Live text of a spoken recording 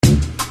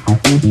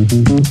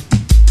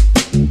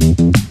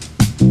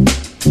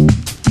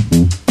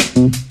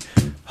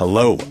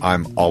Hello,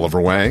 I'm Oliver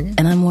Wang.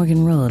 And I'm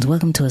Morgan Rhodes.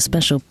 Welcome to a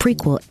special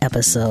prequel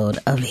episode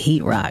of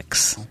Heat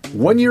Rocks.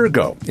 1 year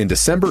ago, in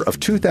December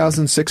of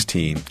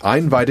 2016, I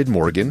invited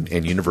Morgan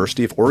and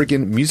University of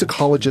Oregon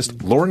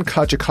musicologist Lauren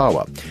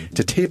Kajikawa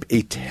to tape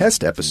a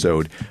test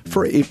episode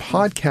for a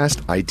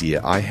podcast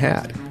idea I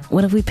had.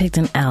 What if we picked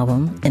an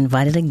album,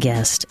 invited a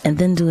guest, and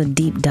then do a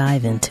deep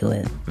dive into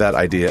it? That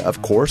idea,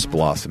 of course,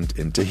 blossomed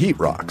into Heat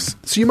Rocks.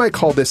 So you might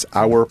call this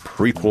our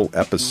prequel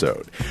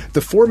episode. The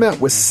format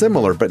was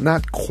similar, but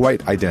not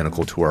quite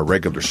identical to our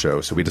regular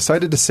show, so we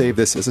decided to save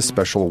this as a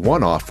special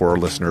one-off for our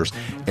listeners,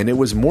 and it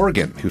was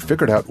Morgan who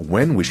figured out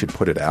when we should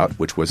put it out,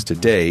 which was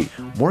today.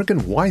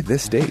 Morgan, why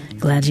this date?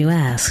 Glad you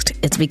asked.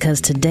 It's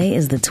because today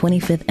is the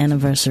 25th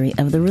anniversary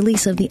of the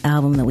release of the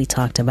album that we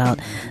talked about,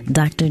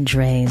 Dr.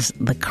 Dre's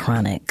The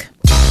Chronic.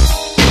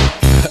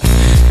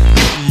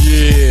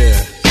 Yeah.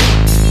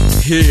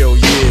 Hell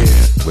yeah.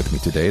 With me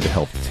today to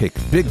help take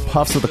big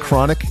puffs of The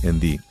Chronic in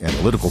the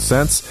analytical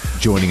sense,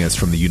 joining us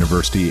from the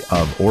University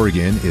of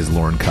Oregon is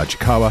Lauren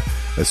Kajikawa,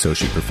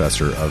 Associate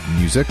Professor of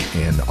Music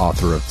and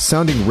author of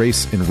Sounding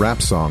Race in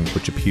Rap Songs,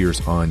 which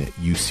appears on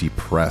UC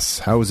Press.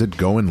 How is it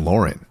going,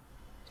 Lauren?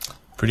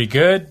 Pretty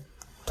good.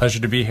 Pleasure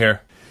to be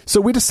here. So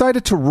we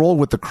decided to roll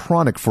with The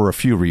Chronic for a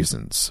few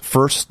reasons.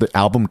 First, the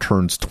album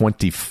turns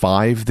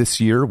 25 this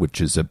year, which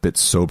is a bit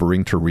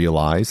sobering to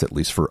realize, at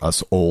least for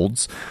us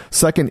olds.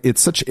 Second, it's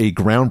such a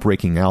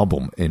groundbreaking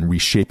album in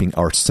reshaping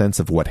our sense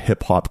of what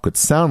hip-hop could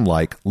sound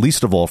like,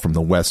 least of all from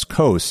the West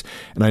Coast.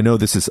 And I know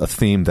this is a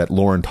theme that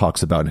Lauren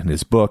talks about in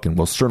his book, and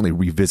we'll certainly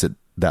revisit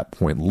that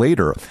point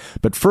later.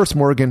 But first,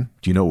 Morgan,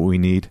 do you know what we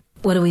need?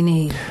 What do we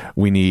need?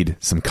 We need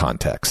some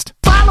context.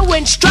 Follow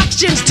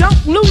instructions,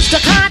 don't lose the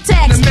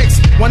context. The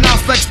mix, when I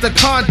flex the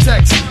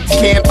context.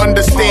 Can't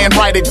understand,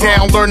 write it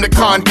down, learn the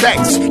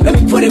context.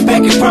 Let me put it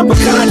back in proper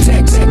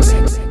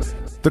context.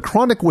 The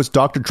Chronic was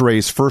Dr.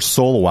 Dre's first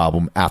solo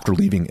album after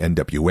leaving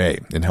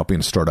NWA and helping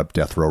to start up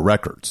Death Row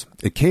Records.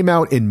 It came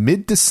out in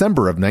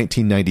mid-December of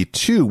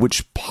 1992,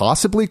 which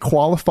possibly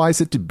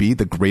qualifies it to be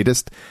the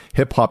greatest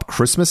hip-hop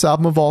Christmas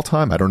album of all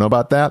time. I don't know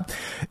about that.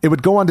 It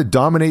would go on to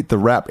dominate the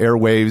rap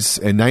airwaves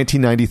in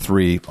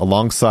 1993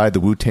 alongside the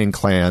Wu-Tang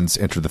Clan's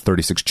Enter the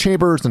 36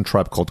 Chambers and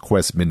Tribe Called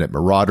Quest's Midnight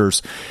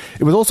Marauders.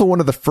 It was also one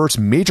of the first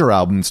major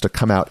albums to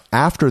come out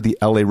after the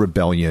LA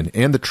Rebellion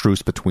and the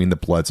truce between the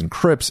Bloods and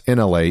Crips in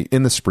LA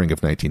in the spring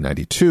of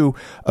 1992,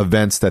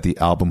 events that the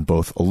album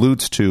both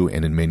alludes to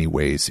and in many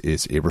ways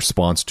is a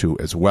response to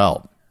as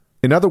well.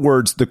 In other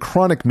words, The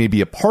Chronic may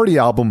be a party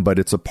album, but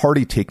it's a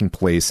party taking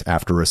place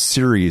after a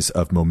series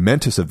of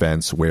momentous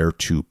events where,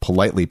 to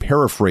politely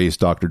paraphrase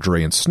Dr.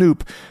 Dre and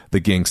Snoop, the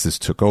gangsters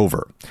took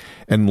over.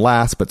 And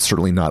last, but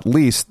certainly not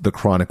least, The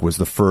Chronic was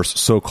the first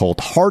so-called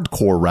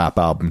hardcore rap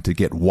album to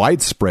get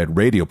widespread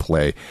radio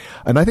play.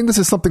 And I think this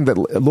is something that,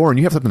 Lauren,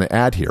 you have something to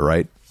add here,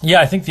 right? Yeah,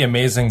 I think the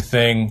amazing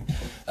thing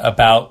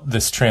about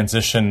this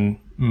transition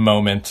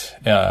moment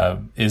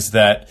is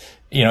that,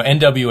 you know,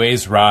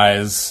 NWA's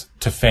rise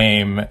to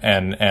fame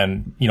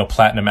and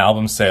platinum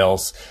album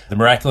sales. The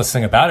miraculous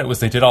thing about it was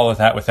they did all of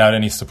that without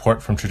any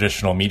support from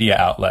traditional media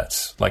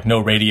outlets, like no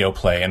radio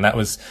play. And that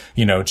was,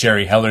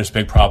 Jerry Heller's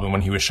big problem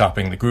when he was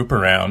shopping the group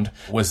around,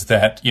 was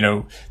that,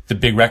 the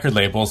big record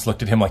labels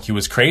looked at him like he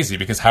was crazy,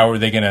 because how are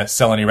they going to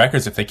sell any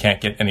records if they can't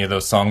get any of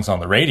those songs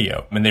on the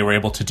radio? And they were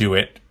able to do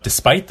it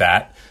despite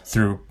that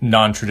through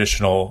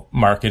non-traditional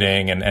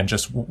marketing and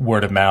just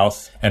word of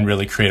mouth, and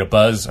really create a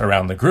buzz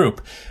around the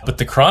group. But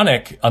The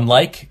Chronic,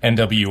 unlike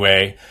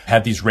NWA,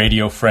 had these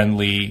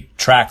radio-friendly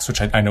tracks, which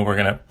I know we're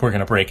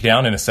gonna break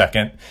down in a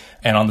second.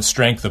 And on the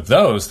strength of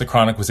those, The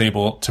Chronic was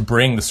able to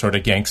bring the sort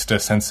of gangsta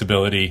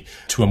sensibility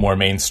to a more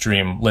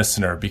mainstream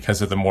listener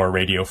because of the more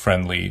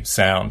radio-friendly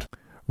sound.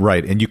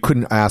 Right, and you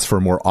couldn't ask for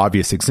a more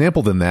obvious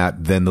example than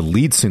the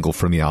lead single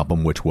from the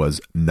album, which was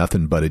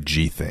Nothing But a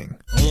G Thing.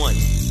 1,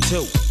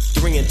 2,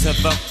 3 into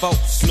the 4.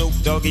 Snoop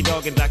Doggy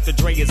Dogg and Dr.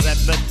 Dre is at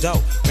the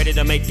door, ready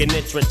to make an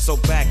entrance, so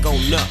back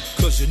on up.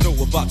 Cause you know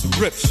we're about to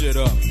rip shit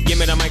up. Give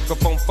me the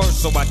microphone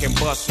first so I can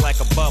bust like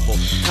a bubble.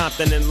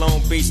 Compton and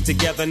Long Beach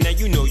together, now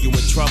you know you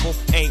in trouble.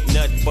 Ain't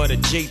nothing but a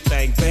G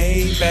thing,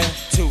 baby.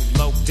 Too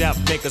low death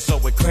niggas, so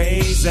we're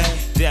crazy.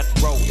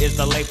 Death Row is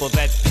the label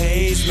that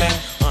pays me.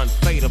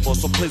 Unfadable,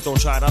 so please don't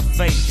try to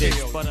fake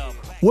this. But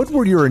what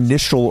were your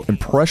initial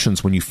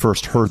impressions when you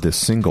first heard this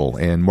single?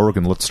 And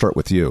Morgan, let's start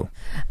with you.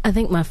 I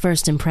think my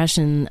first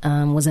impression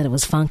was that it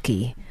was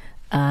funky,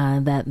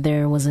 that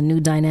there was a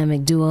new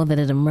dynamic duo that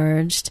had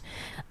emerged.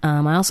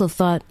 I also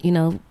thought,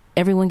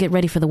 everyone get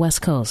ready for the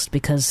West Coast,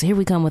 because here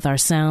we come with our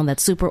sound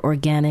that's super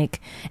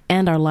organic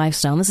and our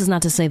lifestyle. And this is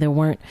not to say there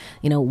weren't,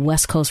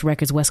 West Coast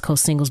records, West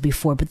Coast singles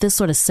before, but this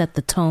sort of set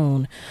the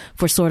tone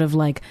for sort of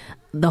like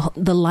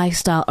the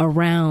lifestyle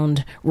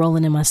around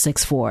rolling in my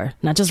 6'4",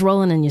 not just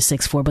rolling in your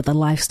 6'4", but the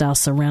lifestyle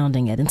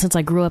surrounding it. And since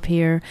I grew up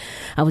here,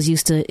 I was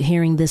used to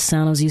hearing this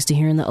sound. I was used to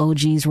hearing the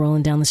OGs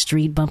rolling down the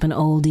street, bumping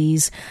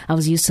oldies. I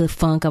was used to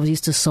funk. I was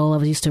used to soul. I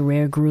was used to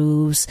rare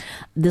grooves.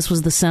 This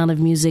was the sound of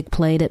music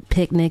played at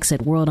picnics,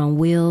 at World on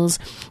Wheels.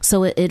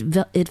 So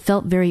it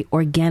felt very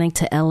organic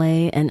to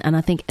LA. And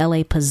I think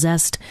LA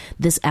possessed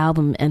this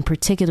album, and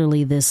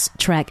particularly this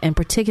track, and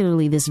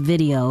particularly this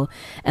video,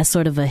 as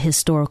sort of a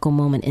historical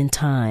moment in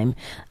time.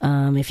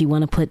 If you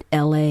want to put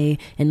LA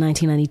in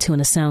 1992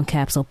 in a sound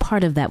capsule,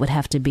 part of that would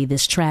have to be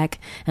this track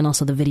and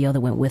also the video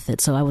that went with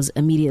it. So I was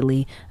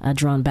immediately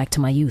drawn back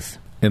to my youth.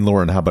 And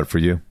Lauren, how about for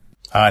you?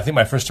 I think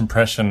my first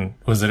impression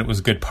was that it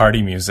was good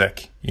party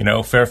music. You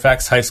know,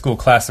 Fairfax High School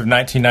class of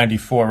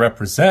 1994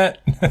 represent.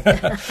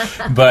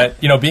 But,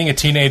 you know, being a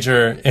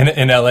teenager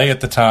in LA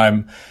at the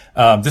time,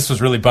 this was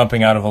really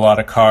bumping out of a lot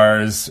of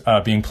cars,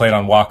 being played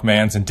on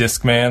Walkmans and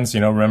Discmans. You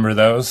know, remember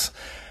those?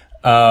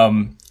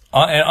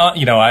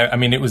 You know, I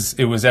mean, it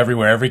was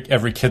everywhere.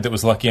 Every kid that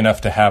was lucky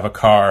enough to have a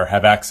car,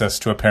 have access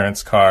to a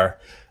parent's car,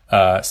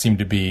 seemed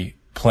to be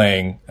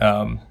playing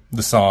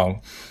the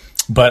song.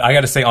 But I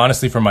got to say,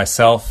 honestly, for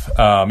myself,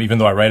 even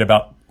though I write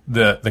about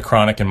the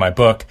Chronic in my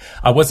book,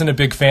 I wasn't a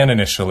big fan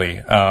initially.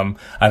 I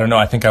don't know.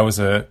 I think I was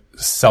a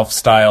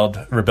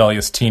self-styled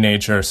rebellious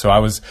teenager, so I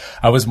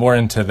was more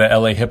into the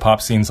LA hip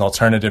hop scene's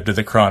alternative to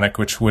the Chronic,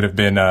 which would have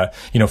been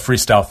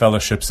Freestyle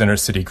Fellowship's Inner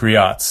City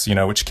Griots,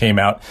 which came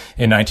out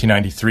in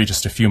 1993,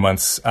 just a few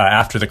months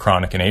after the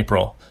Chronic in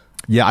April.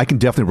 Yeah, I can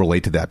definitely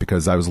relate to that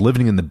because I was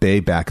living in the Bay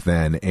back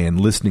then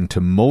and listening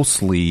to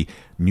mostly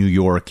New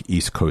York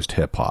East Coast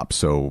hip hop.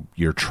 So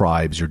your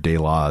Tribes, your De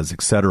La's,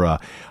 etc.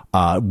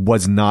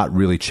 Was not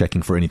really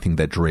checking for anything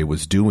that Dre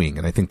was doing.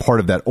 And I think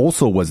part of that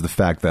also was the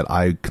fact that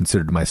I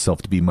considered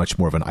myself to be much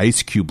more of an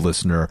Ice Cube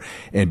listener.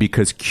 And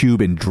because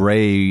Cube and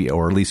Dre,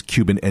 or at least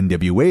Cube and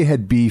NWA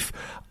had beef,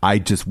 I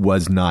just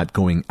was not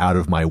going out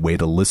of my way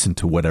to listen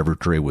to whatever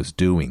Dre was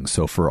doing.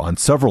 So on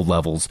several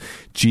levels,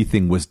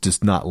 G-Thing was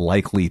just not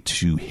likely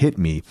to hit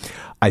me.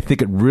 I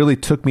think it really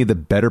took me the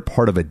better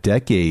part of a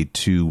decade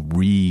to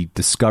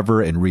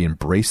rediscover and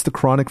re-embrace the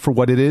Chronic for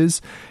what it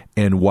is.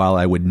 And while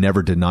I would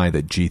never deny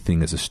that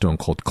G-Thing is a Stone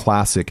Cold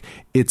classic,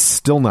 it's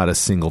still not a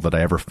single that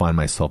I ever find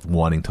myself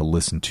wanting to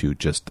listen to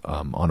just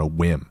on a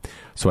whim.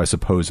 So I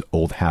suppose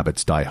old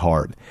habits die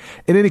hard.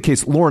 In any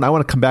case, Lauren, I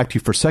want to come back to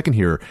you for a second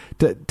here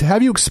to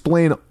have you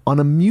explain on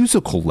a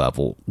musical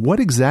level, what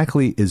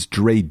exactly is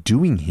Dre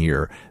doing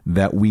here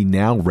that we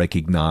now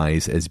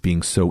recognize as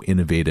being so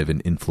innovative and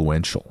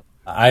influential?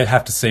 I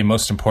have to say,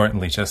 most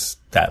importantly, just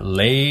that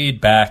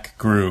laid-back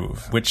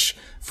groove, which,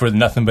 for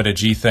Nothing But a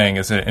G-Thing,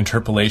 is an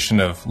interpolation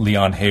of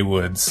Leon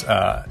Haywood's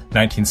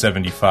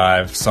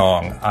 1975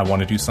 song, I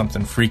Want to Do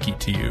Something Freaky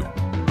to You.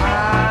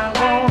 I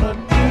wanna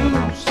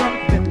do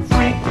something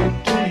freaky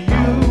to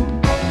you,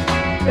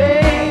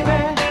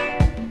 baby.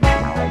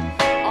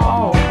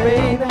 Oh,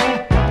 baby.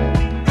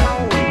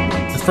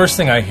 The first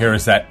thing I hear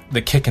is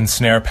the kick and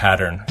snare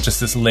pattern, just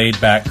this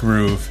laid-back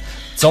groove.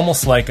 It's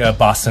almost like a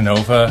bossa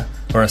nova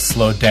or a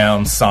slowed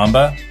down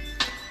samba.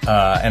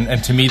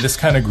 And to me, this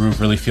kind of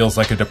groove really feels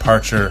like a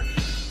departure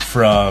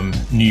from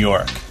New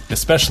York,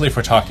 especially if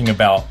we're talking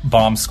about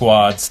Bomb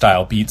Squad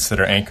style beats that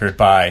are anchored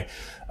by,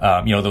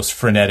 those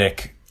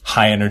frenetic,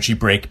 high energy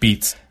break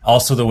beats.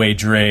 Also, the way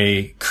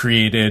Dre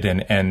created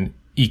and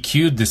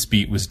EQ'd this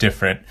beat was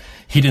different.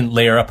 He didn't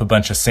layer up a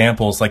bunch of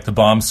samples like the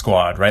Bomb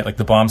Squad, right? Like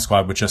the Bomb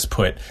Squad would just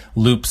put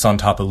loops on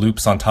top of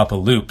loops on top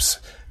of loops,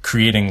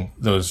 creating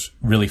those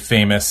really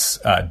famous,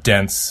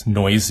 dense,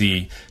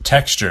 noisy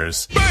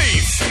textures.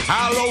 Bass,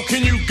 how low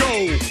can you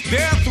go?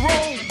 Death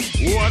row?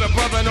 What a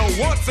brother know.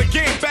 Once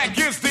again, back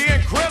is the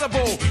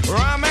incredible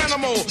rhyme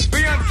animal,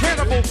 the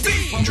uncannibal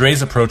D.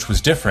 Dre's approach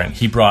was different.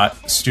 He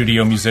brought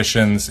studio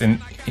musicians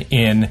in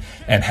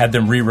and had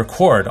them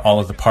re-record all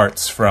of the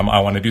parts from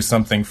I Want to Do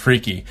Something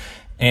Freaky.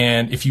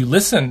 And if you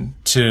listen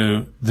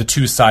to the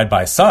two side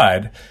by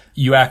side,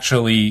 you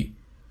actually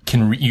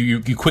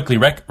you quickly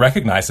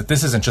recognize that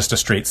this isn't just a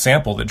straight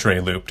sample that Dre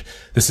looped.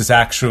 This is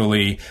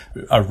actually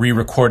a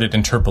re-recorded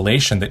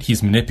interpolation that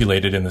he's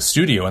manipulated in the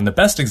studio. And the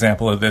best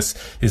example of this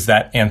is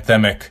that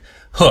anthemic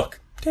hook,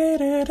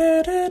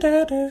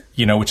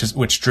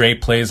 which Dre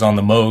plays on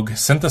the Moog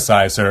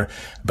synthesizer,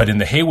 but in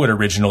the Haywood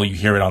original, you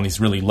hear it on these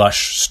really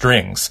lush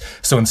strings.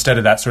 So instead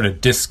of that sort of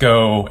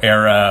disco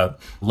era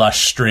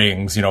lush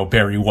strings,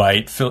 Barry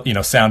White,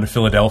 Sound of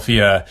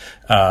Philadelphia,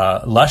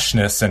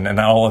 lushness and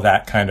all of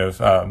that kind of,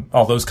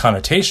 all those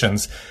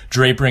connotations,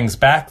 Dre brings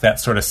back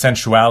that sort of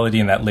sensuality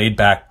and that laid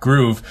back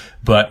groove,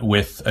 but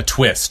with a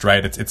twist,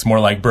 right? It's more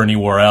like Bernie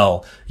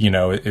Worrell,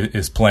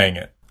 is playing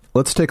it.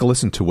 Let's take a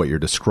listen to what you're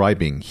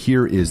describing.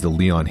 Here is the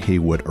Leon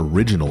Haywood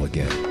original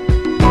again.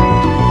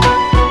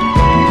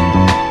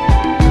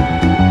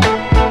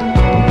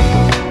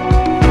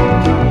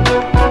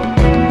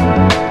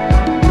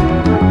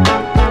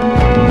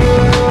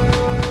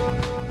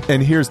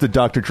 And here's the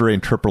Dr. Dre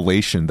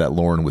interpolation that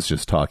Lauren was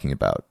just talking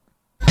about.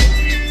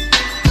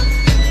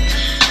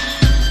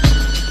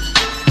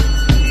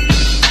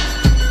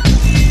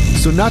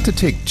 So not to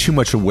take too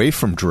much away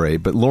from Dre,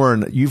 but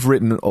Lauren, you've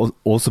written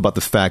also about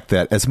the fact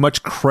that as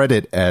much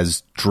credit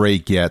as Dre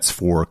gets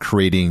for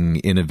creating,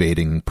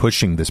 innovating,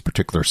 pushing this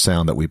particular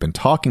sound that we've been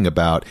talking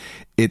about,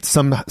 it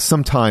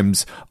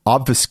sometimes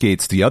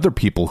obfuscates the other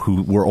people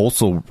who were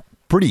also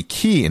pretty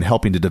key in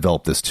helping to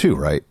develop this too,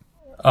 right?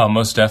 Oh,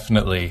 most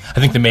definitely. I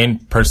think the main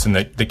person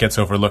that gets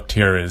overlooked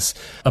here is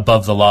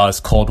Above the Law's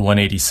Cold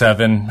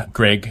 187.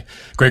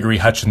 Gregory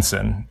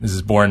Hutchinson is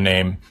his born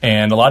name.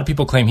 And a lot of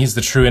people claim he's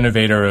the true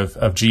innovator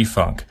of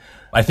G-Funk.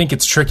 I think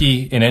it's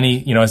tricky in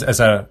any,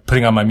 as a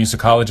putting on my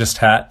musicologist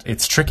hat,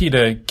 it's tricky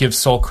to give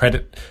sole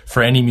credit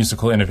for any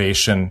musical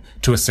innovation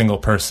to a single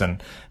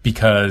person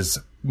because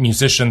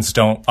musicians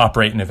don't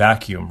operate in a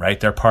vacuum,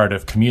 right? They're part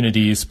of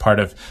communities, part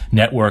of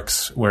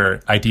networks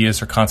where ideas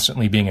are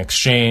constantly being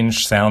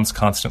exchanged, sounds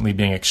constantly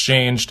being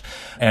exchanged.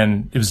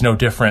 And it was no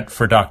different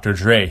for Dr.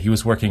 Dre. He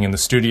was working in the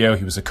studio.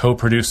 He was a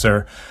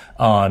co-producer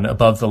on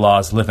Above the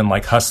Law's Livin'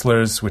 Like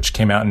Hustlers, which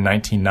came out in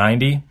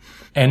 1990.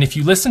 And if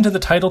you listen to the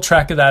title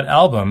track of that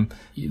album,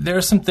 there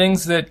are some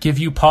things that give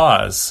you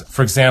pause.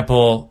 For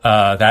example,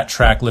 that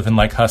track, Livin'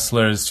 Like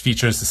Hustlers,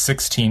 features a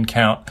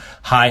 16-count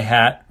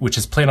hi-hat, which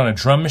is played on a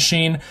drum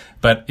machine,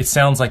 but it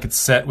sounds like it's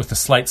set with a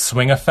slight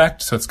swing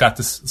effect, so it's got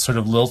this sort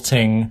of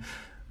lilting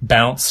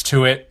bounce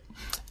to it.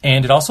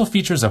 And it also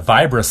features a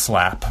vibra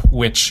slap,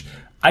 which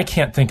I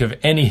can't think of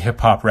any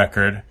hip-hop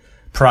record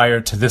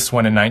prior to this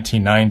one in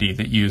 1990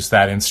 that used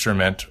that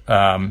instrument.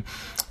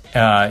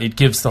 It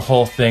gives the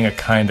whole thing a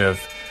kind of,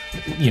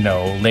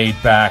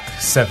 laid-back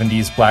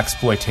 70s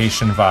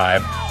blaxploitation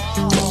vibe.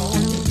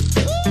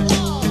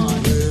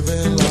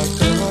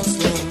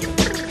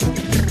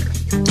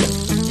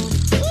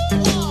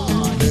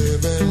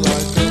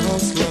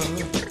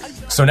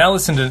 So now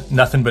listen to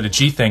Nothing But a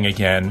G Thing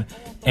again.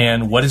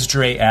 And what does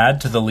Dre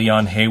add to the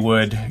Leon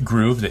Haywood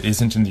groove that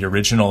isn't in the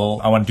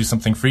original I Want to Do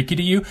Something Freaky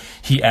to You?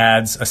 He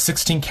adds a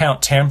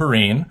 16-count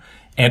tambourine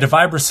and a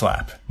vibra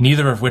slap,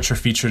 neither of which are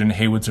featured in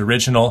Haywood's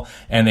original,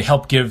 and they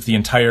help give the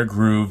entire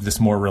groove this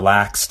more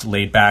relaxed,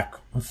 laid-back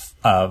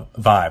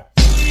vibe.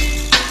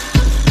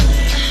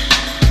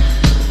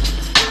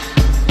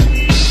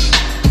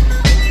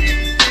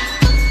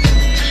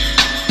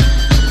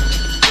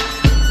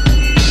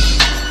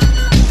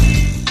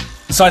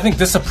 So I think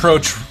this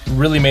approach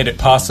really made it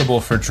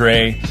possible for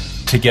Dre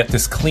to get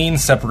this clean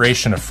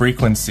separation of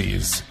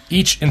frequencies.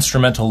 Each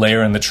instrumental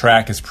layer in the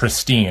track is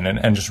pristine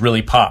and just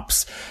really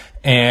pops.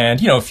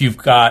 And, if you've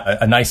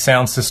got a nice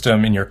sound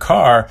system in your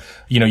car,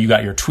 you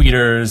got your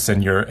tweeters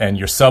and your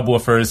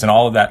subwoofers and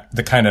all of that,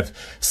 the kind of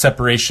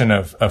separation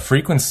of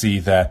frequency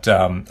that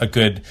a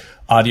good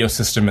audio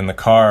system in the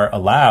car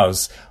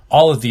allows.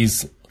 All of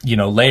these,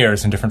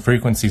 layers and different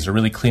frequencies are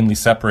really cleanly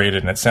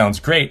separated and it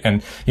sounds great.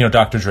 And,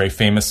 Dr. Dre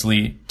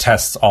famously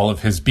tests all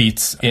of his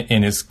beats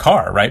in his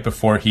car, right?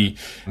 Before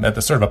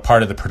that's sort of a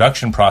part of the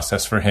production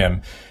process for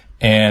him.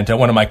 And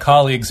one of my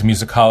colleagues, a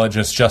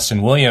musicologist,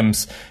 Justin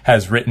Williams,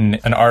 has written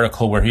an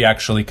article where he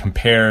actually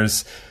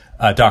compares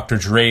Dr.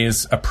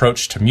 Dre's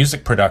approach to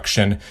music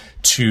production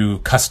to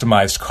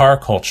customized car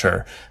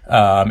culture,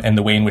 and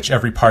the way in which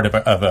every part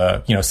of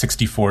a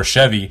 64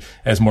 Chevy,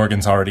 as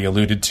Morgan's already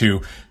alluded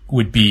to,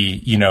 would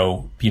be,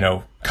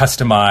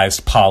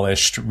 customized,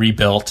 polished,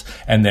 rebuilt,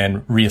 and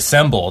then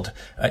reassembled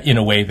in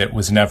a way that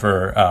was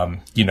never,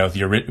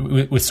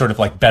 was sort of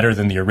like better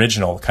than the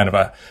original, kind of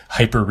a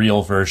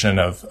hyper-real version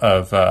of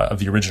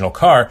the original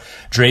car.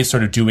 Dre's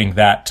sort of doing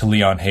that to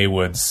Leon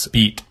Haywood's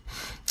beat.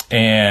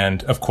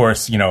 And of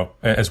course,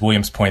 as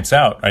Williams points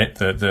out, right,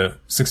 the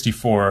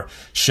 64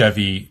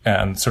 Chevy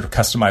and sort of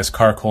customized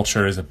car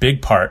culture is a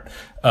big part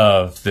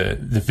of the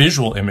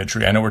visual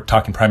imagery. I know we're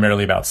talking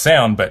primarily about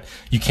sound, but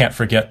you can't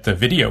forget the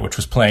video, which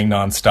was playing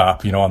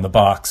nonstop, on the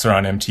box or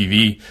on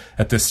MTV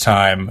at this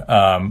time,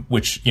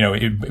 which,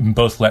 it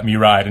both Let Me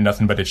Ride and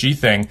Nothing But a G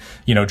Thing,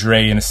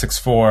 Dre in a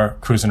 6'4"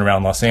 cruising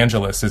around Los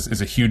Angeles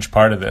is a huge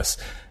part of this.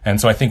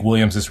 And so I think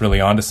Williams is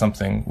really onto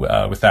something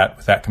with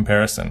that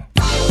comparison.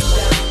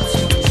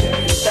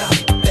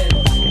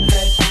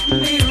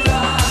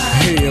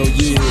 Hell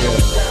yeah.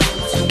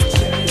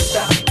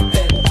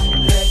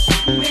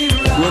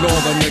 What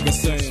all the niggas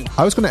saying?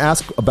 I was going to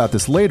ask about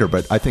this later,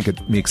 but I think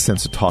it makes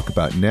sense to talk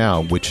about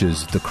now, which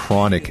is The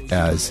Chronic,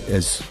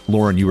 as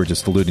Lauren, you were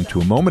just alluding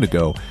to a moment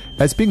ago,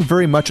 as being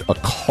very much a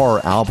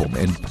car album.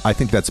 And I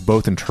think that's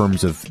both in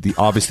terms of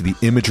obviously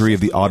the imagery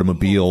of the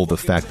automobile, the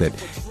fact that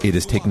it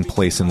is taking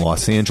place in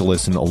Los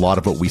Angeles, and a lot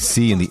of what we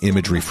see in the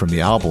imagery from the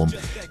album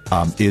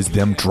is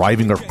them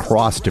driving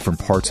across different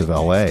parts of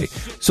LA.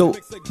 So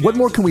what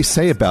more can we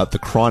say about The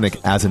Chronic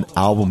as an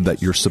album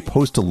that you're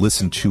supposed to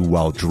listen to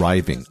while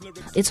driving?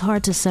 It's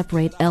hard to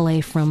separate LA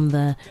away from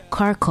the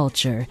car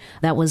culture.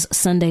 That was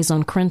Sundays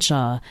on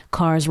Crenshaw,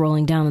 cars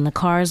rolling down, and the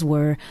cars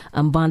were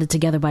bonded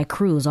together by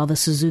crews. All the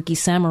Suzuki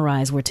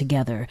Samurais were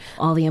together.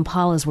 All the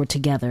Impalas were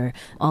together.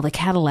 All the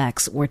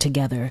Cadillacs were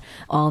together.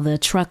 All the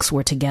trucks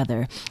were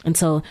together. And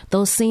so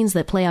those scenes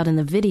that play out in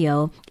the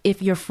video,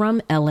 if you're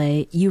from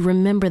LA, you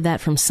remember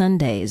that from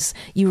Sundays.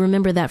 You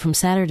remember that from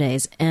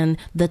Saturdays. And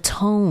the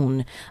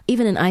tone,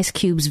 even in Ice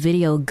Cube's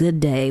video Good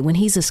Day, when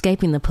he's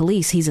escaping the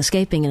police, he's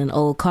escaping in an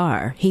old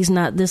car.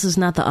 This is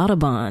not the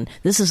Autobahn.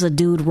 This is a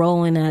dude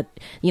rolling at,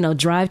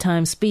 drive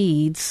time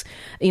speeds.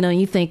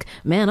 You think,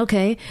 man,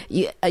 okay,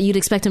 you'd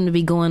expect him to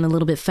be going a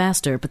little bit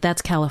faster, but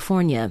that's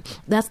California.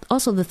 That's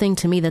also the thing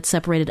to me that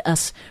separated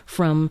us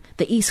from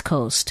the East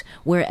Coast.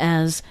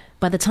 Whereas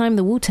by the time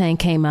the Wu-Tang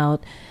came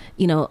out,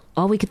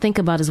 all we could think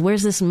about is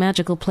where's this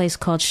magical place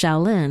called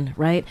Shaolin,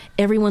 right?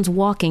 Everyone's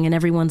walking and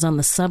everyone's on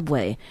the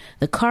subway.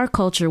 The car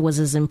culture was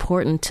as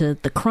important to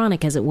the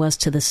Chronic as it was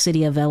to the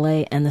city of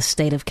LA and the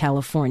state of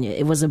California.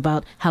 It was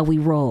about how we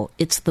roll.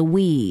 It's the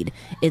weed.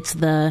 It's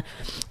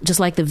just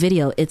like the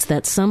video, it's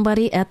that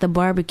somebody at the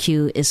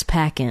barbecue is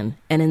packing.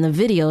 And in the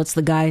video, it's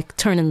the guy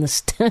turning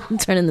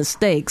the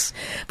steaks.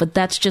 But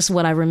that's just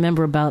what I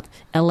remember about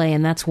LA.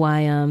 And that's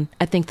why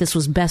I think this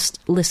was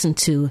best listened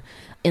to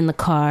in the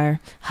car,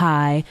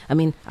 high. I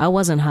mean, I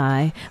wasn't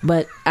high,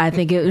 but I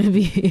think it would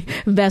be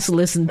best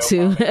listened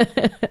to,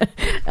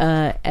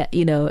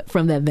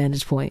 from that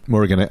vantage point.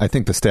 Morgan, I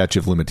think the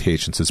statute of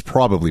limitations is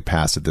probably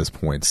passed at this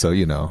point. So, if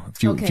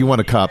you want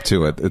to cop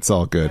to it, it's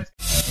all good.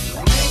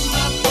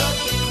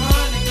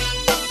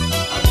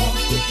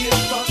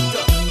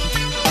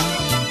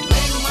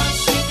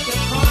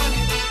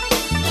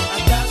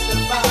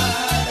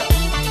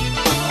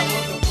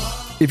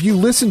 If you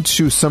listen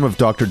to some of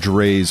Dr.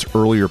 Dre's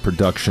earlier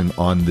production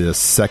on the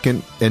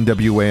second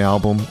NWA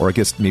album, or I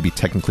guess maybe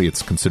technically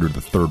it's considered the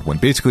third one,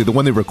 basically the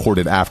one they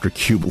recorded after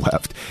Cube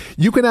left,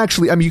 you can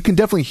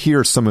definitely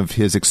hear some of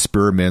his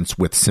experiments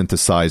with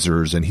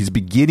synthesizers, and he's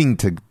beginning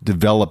to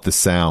develop the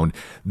sound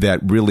that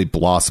really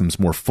blossoms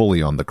more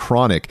fully on the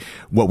Chronic,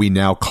 what we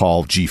now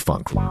call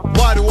G-Funk.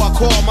 Why do I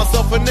call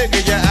myself a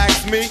nigga, you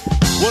ask me?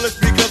 Well, it's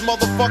because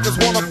motherfuckers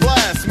wanna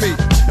blast me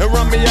and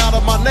run me out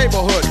of my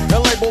neighborhood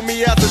and label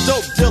me as a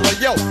dope dealer,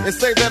 yo, and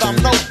say that I'm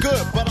no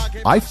good,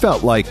 but I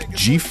felt like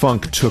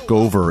G-Funk took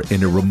over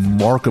in a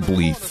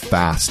remarkably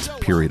fast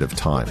period of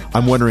time.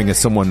 I'm wondering, as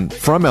someone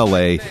from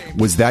LA,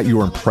 was that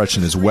your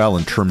impression as well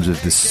in terms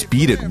of the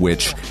speed at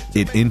which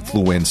it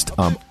influenced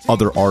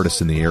other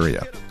artists in the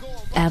area?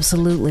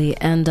 Absolutely.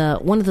 And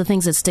one of the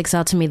things that sticks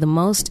out to me the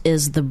most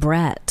is The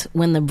Brat.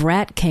 When The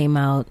Brat came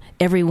out,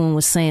 everyone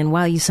was saying,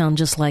 wow, you sound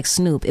just like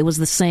Snoop. It was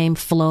the same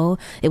flow.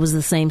 It was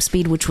the same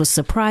speed, which was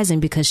surprising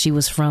because she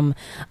was from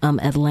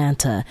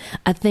Atlanta.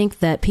 I think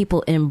that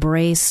people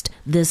embraced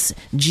this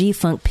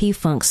G-Funk,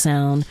 P-Funk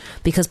sound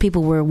because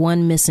people were,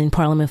 one, missing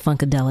Parliament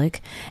Funkadelic,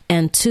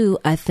 and two,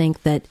 I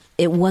think that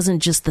it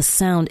wasn't just the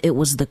sound, it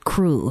was the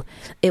crew.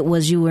 It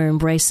was, you were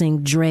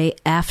embracing Dre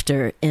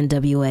after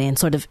NWA, and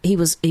sort of he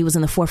was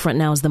in the forefront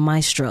now as the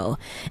maestro.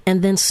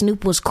 And then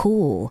Snoop was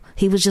cool.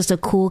 He was just a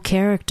cool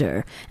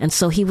character. And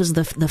so he was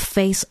the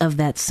face of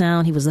that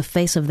sound. He was the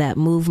face of that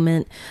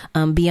movement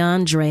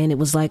beyond Dre. And it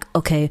was like,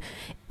 okay,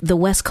 the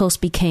West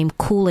Coast became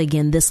cool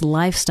again. This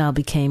lifestyle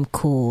became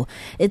cool.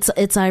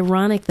 It's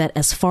ironic that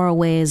as far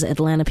away as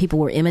Atlanta, people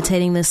were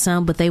imitating this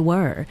sound, but they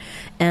were.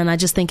 And I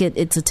just think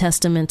it's a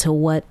testament to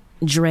what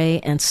Dre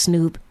and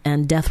Snoop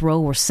and Death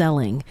Row were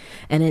selling.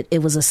 And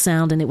it was a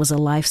sound and it was a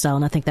lifestyle.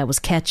 And I think that was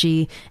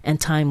catchy and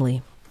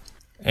timely.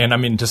 And I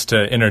mean, just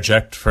to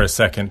interject for a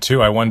second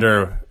too, I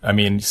wonder,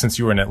 since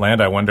you were in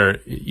Atlanta, I wonder,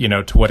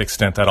 to what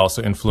extent that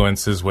also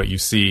influences what you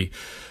see,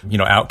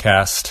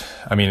 Outkast.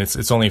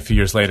 It's only a few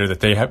years later that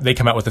they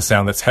come out with a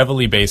sound that's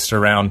heavily based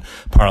around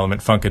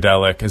Parliament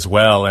Funkadelic as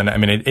well. And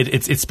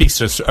it speaks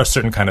to a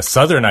certain kind of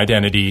Southern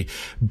identity,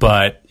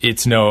 but it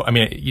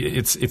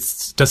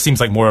just seems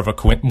like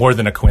more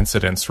than a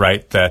coincidence,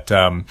 right?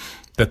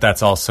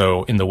 That's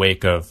also in the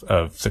wake of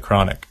the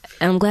Chronic.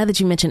 I'm glad that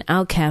you mentioned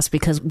Outkast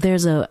because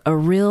there's a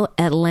real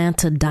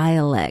Atlanta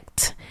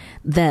dialect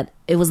that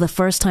it was the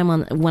first time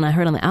when I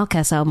heard on the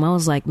Outkast album, I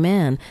was like,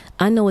 man,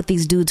 I know what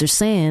these dudes are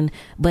saying,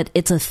 but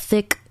it's a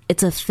thick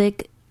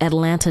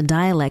Atlanta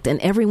dialect, and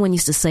everyone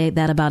used to say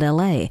that about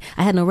LA.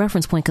 I had no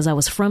reference point because I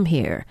was from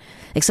here,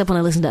 except when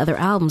I listened to other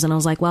albums, and I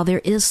was like, wow,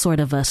 there is sort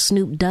of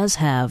Snoop does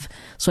have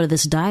sort of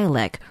this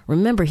dialect.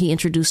 Remember, he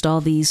introduced all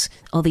these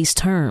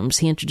terms.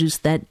 He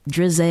introduced that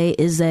drizzy,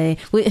 izzy.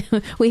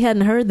 We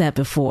hadn't heard that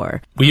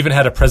before. We even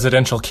had a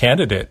presidential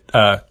candidate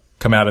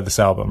come out of this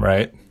album,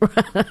 right?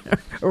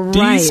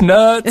 Right. These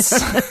nuts.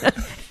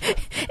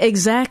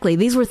 Exactly.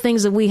 These were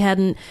things that we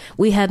hadn't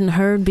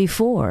heard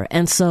before,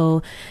 and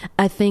so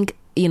I think,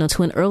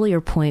 to an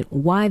earlier point,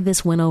 why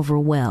this went over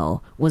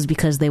well was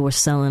because they were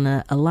selling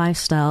a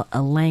lifestyle,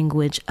 a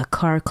language, a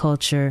car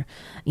culture,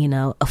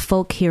 a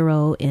folk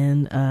hero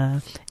in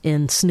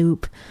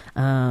Snoop,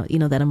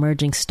 that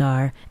emerging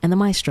star, and the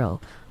maestro,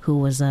 who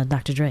was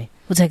Dr. Dre.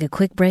 We'll take a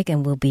quick break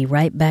and we'll be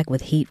right back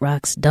with Heat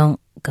Rocks. Don't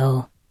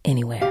go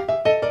anywhere.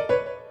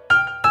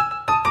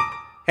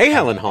 Hey,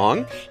 Helen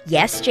Hong.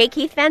 Yes, J.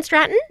 Keith Van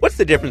Stratton? What's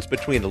the difference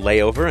between a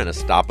layover and a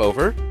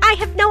stopover? I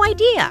have no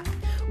idea.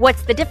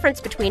 What's the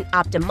difference between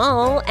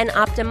optimal and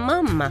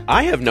optimum?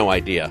 I have no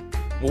idea.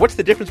 Well, what's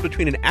the difference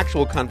between an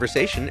actual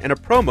conversation and a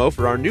promo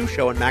for our new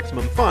show on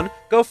Maximum Fun,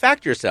 Go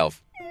Fact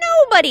Yourself?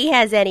 Nobody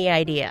has any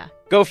idea.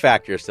 Go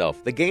Fact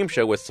Yourself, the game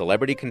show with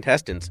celebrity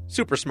contestants,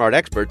 super smart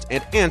experts,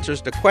 and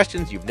answers to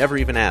questions you've never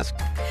even asked.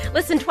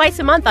 Listen twice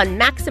a month on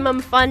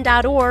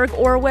MaximumFun.org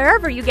or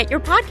wherever you get your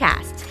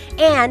podcasts.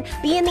 And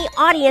be in the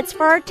audience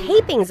for our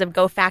tapings of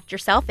Go Fact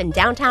Yourself in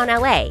downtown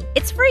LA.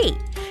 It's free.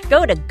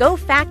 Go to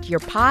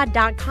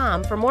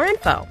GoFactYourPod.com for more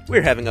info.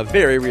 We're having a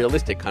very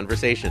realistic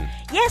conversation.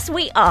 Yes,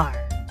 we are.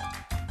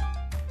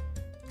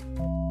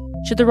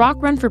 Should The Rock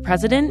run for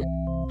president?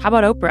 How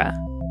about Oprah?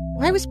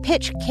 Why was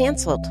Pitch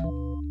canceled?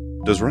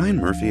 Does Ryan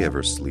Murphy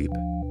ever sleep?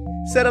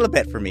 Settle a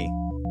bet for me.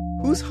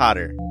 Who's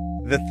hotter,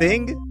 The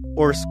Thing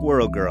or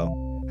Squirrel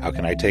Girl? How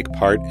can I take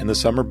part in the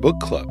summer book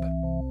club?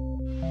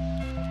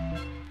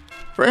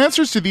 For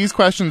answers to these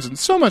questions and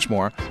so much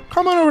more,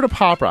 come on over to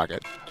Pop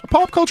Rocket, a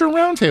pop culture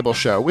roundtable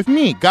show with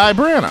me, Guy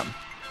Branum,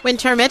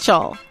 Winter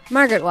Mitchell,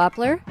 Margaret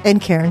Wappler,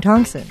 and Karen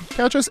Thompson.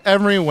 Catch us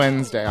every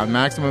Wednesday on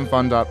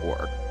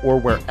MaximumFun.org or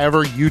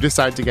wherever you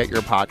decide to get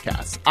your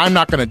podcasts. I'm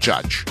not going to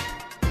judge.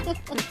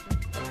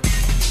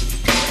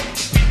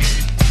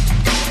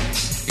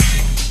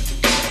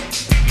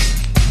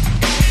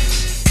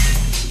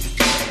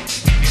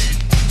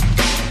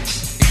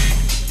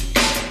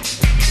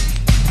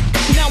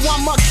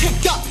 I'ma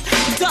kick up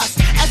dust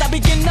as I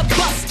begin to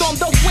bust on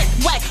the wick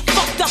whack.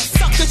 Fucked up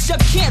suckers you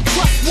can't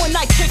trust. When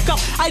I kick up,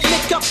 I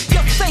lick up.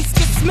 Your face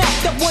gets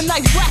smacked up when I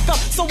rack up.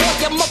 So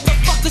all your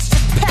motherfuckers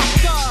just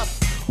pack up.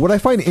 What I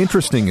find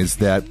interesting is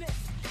that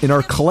in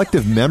our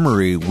collective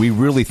memory, we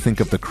really think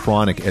of the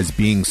Chronic as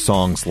being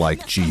songs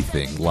like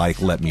G-Thing,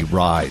 like Let Me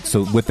Ride.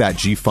 So with that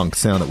G-Funk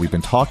sound that we've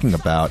been talking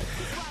about.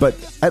 But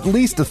at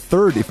least a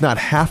third, if not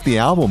half the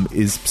album,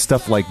 is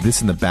stuff like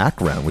this in the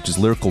background, which is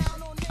lyrical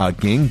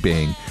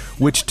gangbang,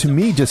 which to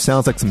me just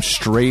sounds like some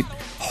straight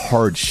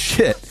hard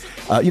shit.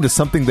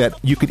 Something that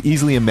you could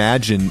easily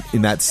imagine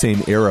in that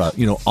same era,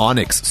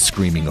 Onyx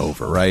screaming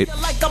over, right?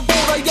 Like a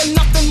boulder, you're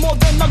nothing more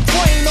than a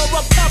grain or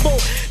a pebble.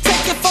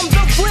 Take it from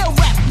the real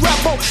rap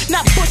rebel,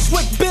 not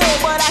Bushwick Bill,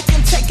 but I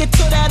can take it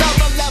to that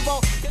other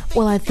level.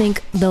 Well, I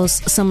think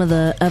some of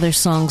the other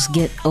songs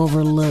get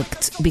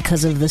overlooked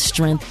because of the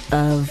strength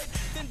of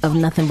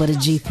Nothing But a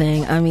G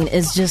Thing. I mean,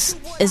 it's just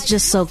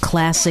so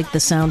classic. The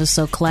sound is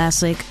so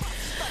classic.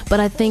 But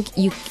I think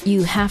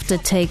you have to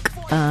take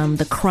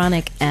the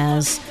Chronic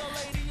as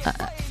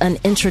an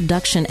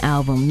introduction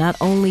album. Not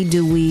only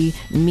do we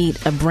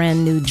meet a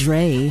brand new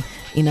Dre,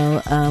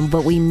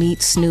 but we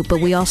meet Snoop,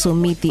 but we also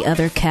meet the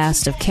other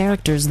cast of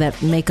characters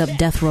that make up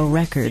Death Row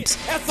Records.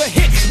 As a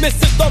hit,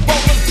 Mrs. The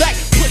Roller's back,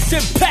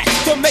 pushing back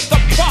to make a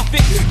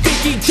profit. Think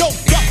he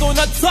doped up on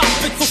a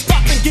topic, so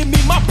stop and give me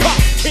my pop,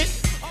 kid.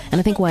 And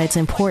I think why it's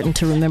important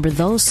to remember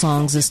those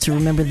songs is to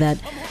remember that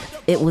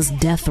it was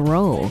Death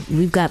Row.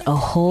 We've got a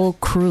whole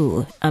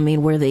crew. I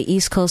mean, where the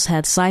East Coast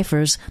had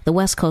ciphers, the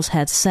West Coast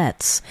had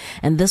sets.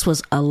 And this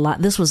was a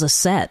lot. This was a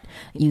set.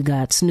 You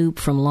got Snoop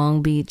from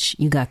Long Beach.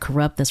 You got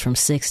Corrupt, that's from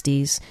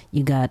 60s.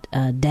 You got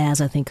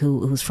Daz, I think,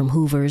 who's from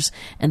Hoover's.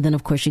 And then,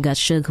 of course, you got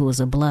Suge, who was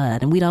a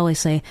Blood. And we'd always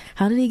say,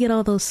 how did he get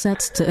all those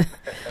sets to...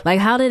 Like,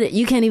 how did it...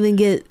 You can't even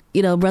get,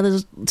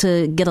 brothers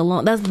to get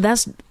along.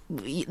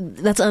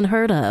 That's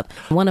unheard of.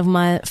 One of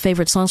my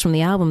favorite songs from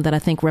the album that I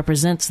think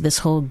represents this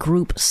whole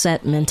group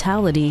set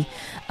mentality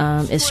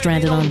is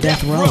Stranded on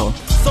Death Row.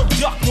 So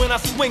duck when I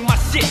swing my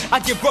shit. I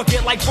get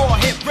rugged like raw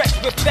hit wrecks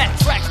with fat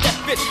tracks that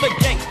fits the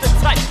gangster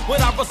type. When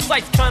I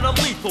recite kinda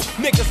lethal.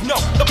 Niggas know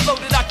the flow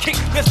that I kick,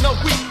 there's no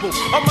equal.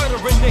 I'm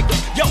murdering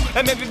niggas, yo,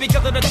 and maybe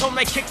because of the tone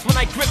I kicks when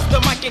I grip the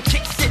mic and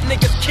kick shit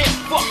niggas can't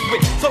fuck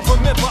with. So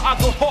remember, I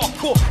go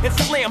hardcore and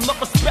slam, love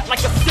respect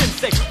like a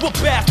sensei. We'll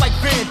bass like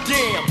Van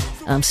Damme.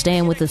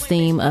 Staying with the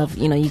theme of,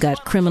 you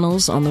got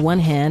criminals on the one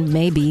hand,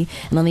 maybe,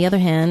 and on the other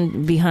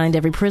hand, behind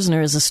every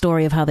prisoner is a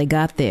story of how they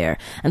got there.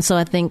 And so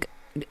I think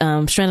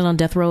Stranded on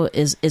Death Row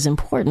is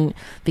important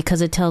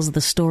because it tells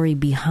the story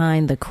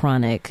behind the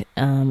Chronic,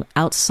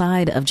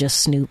 outside of just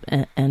Snoop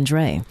and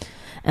Dre.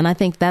 And I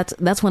think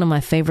that's one of my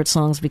favorite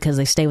songs because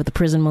they stay with the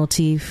prison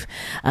motif.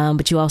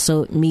 But you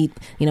also meet,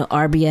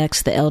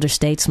 RBX, the elder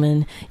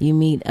statesman. You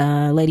meet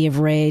Lady of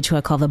Rage, who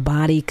I call the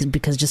body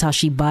because just how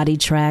she body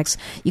tracks.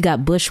 You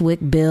got Bushwick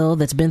Bill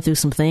that's been through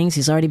some things.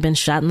 He's already been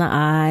shot in the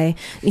eye,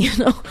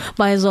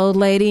 by his old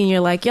lady. And you're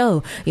like,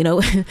 yo,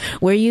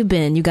 where you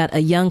been? You got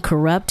a young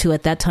Corrupt, who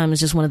at that time is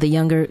just one of the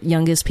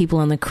youngest people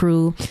on the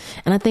crew.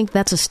 And I think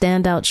that's a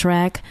standout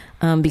track.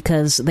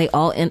 Because they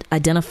all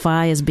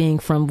identify as being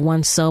from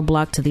one cell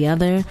block to the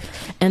other.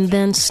 And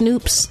then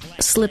Snoop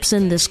slips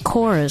in this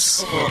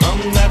chorus.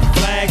 I'm not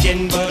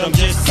flagging, but I'm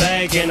just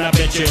sagging. I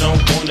bet you don't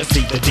want to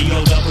see the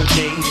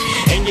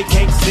D-O-double-G. And you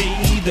can't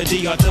see the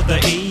D-R to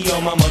the E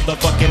on my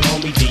motherfucking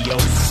homie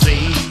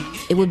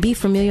D-O-C. it would be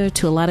familiar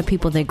to a lot of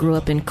people that grew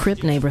up in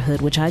Crip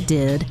neighborhood, which I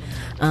did.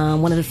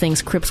 One of the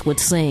things Crips would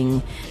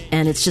sing,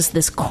 and it's just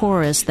this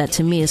chorus that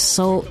to me is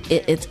so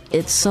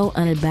it's so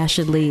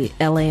unabashedly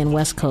LA and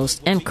West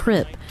Coast and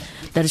Crip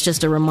that it's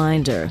just a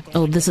reminder.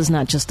 Oh, this is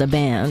not just a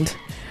band.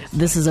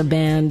 This is a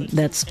band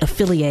that's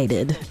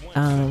affiliated.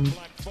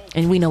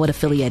 And we know what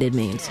affiliated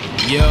means.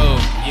 Yo,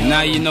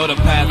 now you know the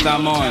path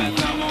I'm on.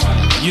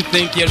 You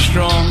think you're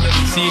strong?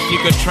 See if you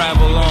could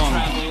travel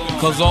on.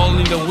 Cause all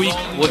in the weak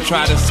will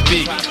try to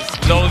speak.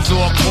 Those who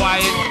are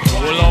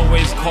quiet will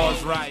always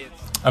cause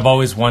riots. I've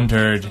always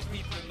wondered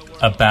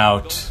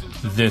about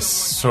this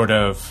sort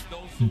of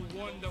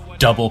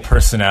double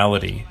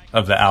personality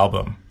of the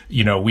album.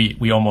 You know,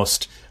 we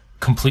almost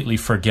completely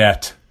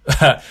forget.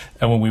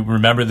 And when we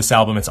remember this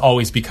album, it's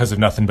always because of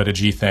Nothing But a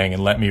G Thing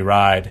and Let Me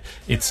Ride.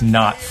 It's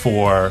not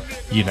for,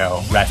 you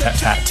know,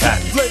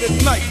 rat-tat-tat-tat. Late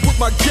at night with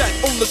my gat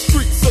on the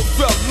streets of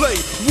LA,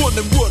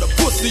 wondering where the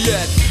pussy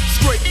at.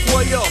 Straight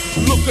player,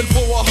 looking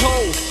for a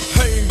hoe,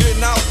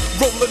 hanging out,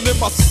 rolling in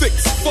my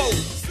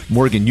 6'4".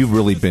 Morgan, you've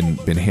really been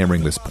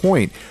hammering this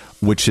point,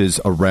 which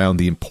is around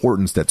the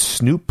importance that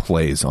Snoop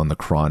plays on The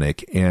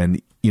Chronic.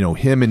 And you know,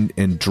 him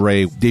and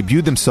Dre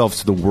debuted themselves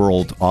to the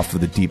world off of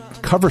the Deep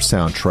cover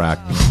soundtrack.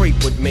 Creep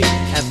with me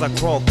as I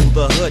crawl through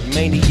the hood.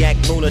 Maniac,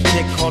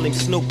 lunatic, calling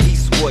Snoop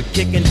Eastwood.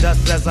 Kicking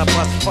dust as I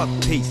bust fuck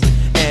peace.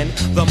 And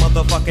the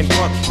motherfucking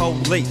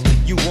drug police.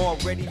 You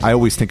already... I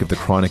always think of The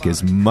Chronic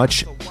as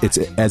much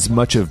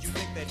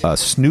of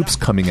Snoop's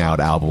coming out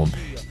album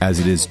as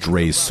it is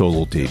Dre's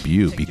solo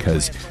debut,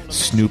 because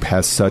Snoop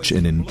has such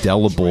an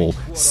indelible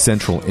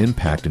central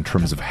impact in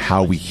terms of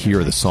how we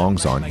hear the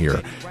songs on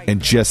here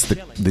and just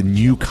the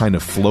new kind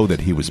of flow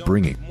that he was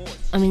bringing.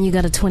 I mean, you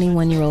got a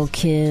 21-year-old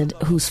kid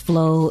whose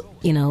flow,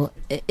 you know,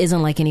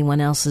 isn't like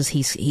anyone else's.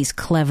 He's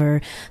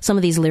clever. Some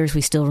of these lyrics we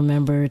still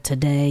remember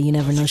today. You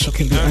never know, she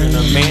could be earning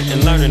her man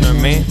and learning her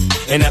man,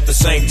 and at the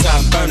same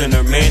time burning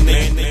her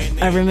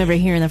man. I remember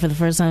hearing that for the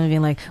first time and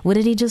being like, what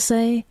did he just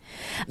say?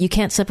 You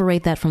can't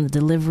separate that from the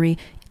delivery.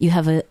 You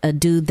have a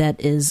dude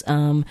that is,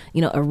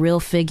 you know, a real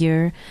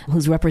figure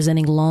who's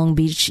representing Long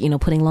Beach, you know,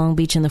 putting Long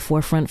Beach in the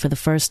forefront for the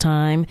first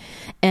time.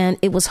 And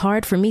it was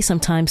hard for me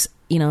sometimes,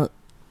 you know,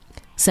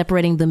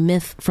 separating the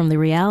myth from the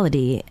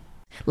reality.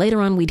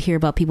 Later on, we'd hear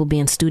about people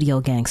being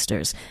studio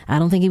gangsters. I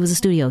don't think he was a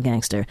studio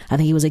gangster. I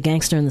think he was a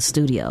gangster in the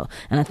studio.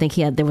 And I think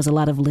there was a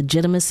lot of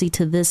legitimacy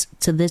to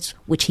this,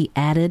 which he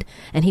added.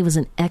 And he was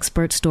an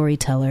expert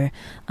storyteller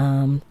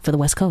for the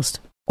West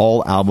Coast.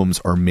 All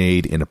albums are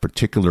made in a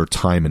particular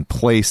time and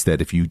place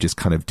that if you just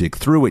kind of dig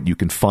through it, you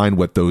can find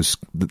what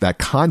that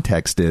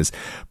context is.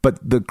 But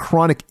The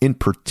Chronic in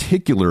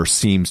particular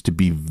seems to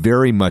be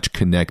very much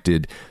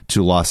connected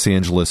to Los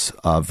Angeles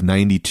of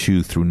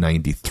 92 through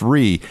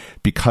 93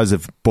 because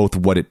of both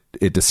what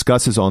it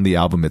discusses on the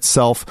album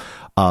itself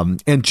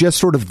and just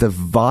sort of the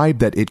vibe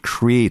that it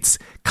creates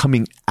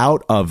coming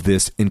out of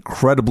this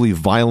incredibly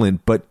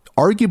violent but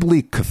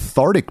arguably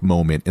cathartic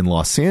moment in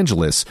Los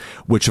Angeles,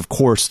 which of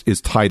course is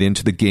tied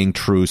into the gang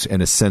truce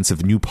and a sense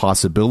of new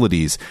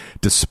possibilities,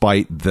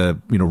 despite the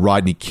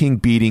Rodney King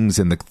beatings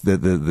and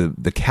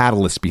the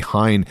catalyst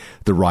behind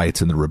the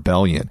riots and the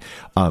rebellion.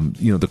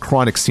 The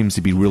Chronic seems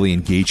to be really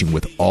engaging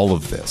with all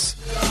of this.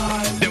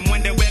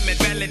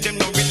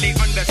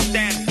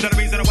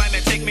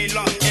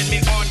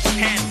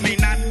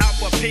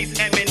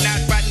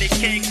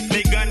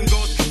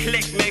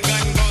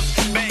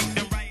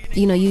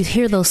 You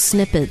hear those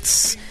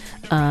snippets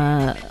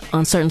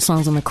on certain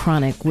songs on The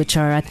Chronic, which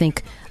are, I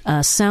think,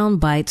 sound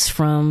bites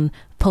from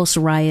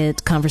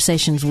post-riot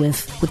conversations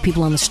with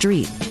people on the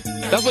street.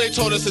 That's what they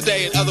told us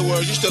today. In other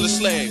words, you still a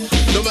slave.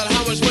 No matter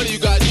how much money you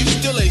got, you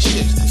still ain't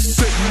shit.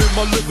 Sitting in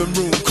my living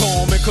room,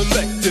 calm and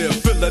collective,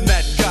 feeling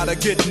that gotta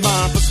get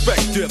my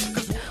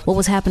perspective. What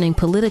was happening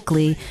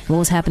politically, what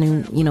was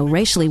happening,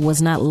 racially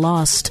was not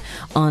lost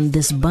on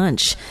this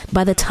bunch.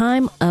 By the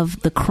time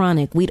of The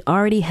Chronic, we'd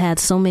already had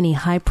so many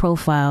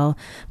high-profile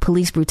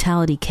police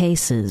brutality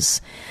cases.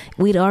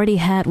 We'd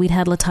had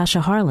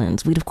Latasha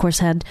Harlins. We'd, of course,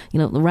 had,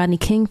 the Rodney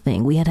King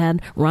thing. We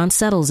had Ron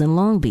Settles in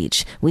Long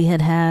Beach. We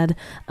had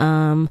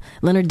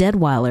Leonard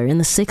Deadweiler in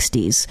the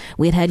 60s.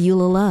 We had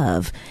Eula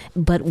Love.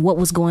 But what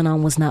was going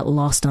on was not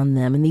lost on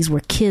them. And these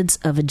were kids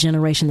of a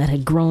generation that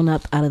had grown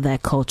up out of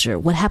that culture.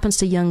 What happens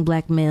to young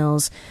black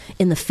males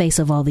in the face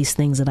of all these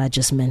things that I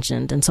just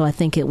mentioned? And so I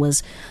think it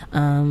was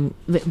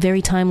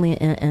very timely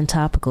and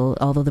topical,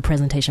 although the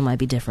presentation might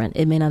be different.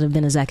 It may not have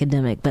been as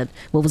academic, but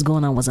what was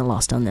going on wasn't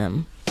lost on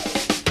them.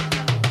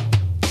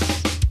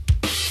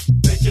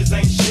 Bitches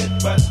ain't shit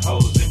but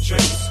hoes and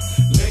tricks.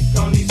 Lick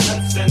on these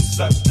nuts and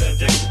suck the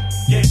dick.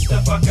 Get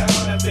the fuck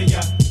out of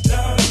here.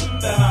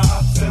 Then I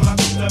hop in my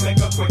bitch to make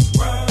a quick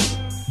run.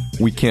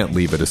 We can't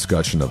leave a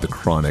discussion of The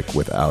Chronic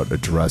without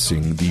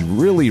addressing the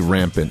really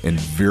rampant and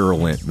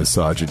virulent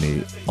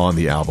misogyny on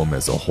the album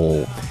as a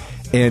whole.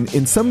 And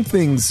in some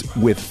things,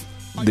 with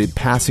the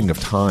passing of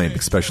time,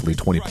 especially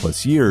 20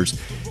 plus years,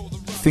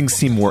 things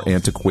seem more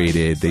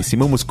antiquated. They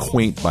seem almost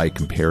quaint by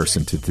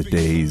comparison to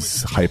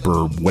today's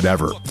hyper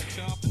whatever.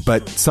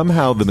 But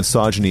somehow the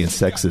misogyny and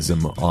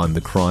sexism on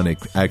The Chronic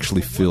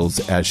actually feels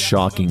as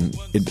shocking,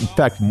 in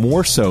fact,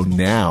 more so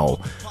now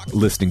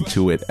listening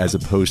to it as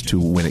opposed to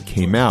when it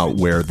came out,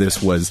 where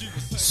this was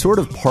sort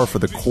of par for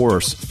the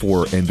course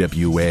for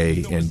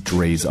NWA and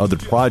Dre's other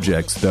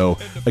projects. Though,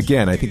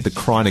 again, I think The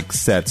Chronic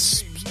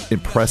sets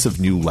impressive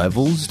new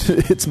levels to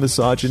its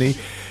misogyny.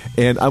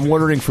 And I'm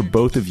wondering for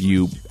both of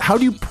you, how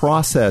do you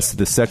process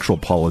the sexual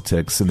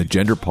politics and the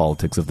gender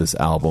politics of this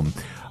album,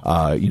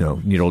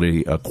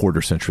 nearly a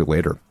quarter century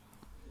later?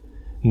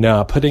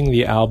 No, putting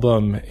the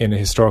album in a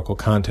historical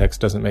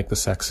context doesn't make the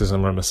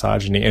sexism or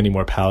misogyny any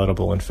more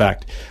palatable. In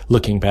fact,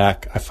 looking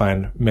back, I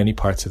find many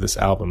parts of this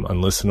album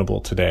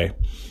unlistenable today.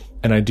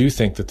 And I do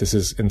think that this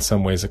is in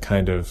some ways a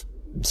kind of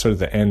sort of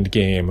the end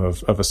game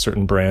of a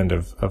certain brand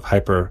of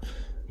hyper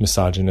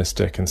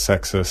misogynistic and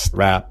sexist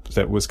rap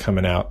that was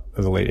coming out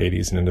of the late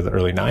 80s and into the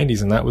early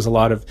 90s. And that was a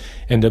lot of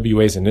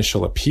NWA's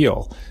initial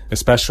appeal,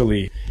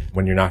 especially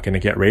when you're not going to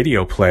get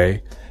radio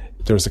play.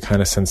 There was a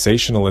kind of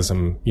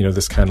sensationalism,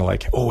 this kind of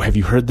like, oh, have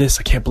you heard this?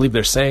 I can't believe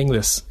they're saying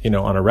this,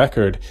 on a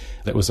record.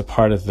 That was a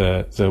part of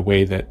the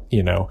way that,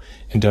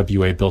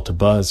 NWA built a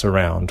buzz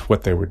around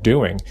what they were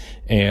doing.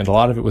 And a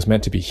lot of it was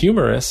meant to be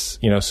humorous,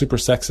 super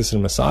sexist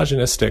and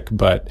misogynistic,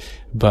 but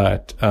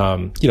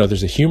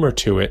there's a humor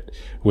to it,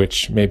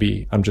 which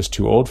maybe I'm just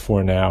too old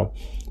for now,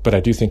 but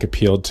I do think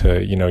appealed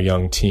to,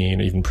 young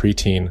teen, even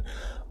preteen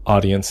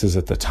audiences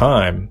at the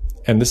time.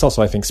 And this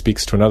also, I think,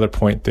 speaks to another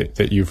point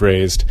that you've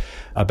raised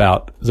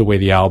about the way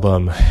the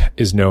album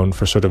is known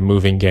for sort of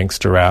moving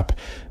gangster rap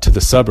to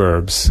the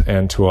suburbs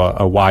and to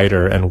a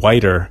wider and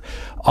whiter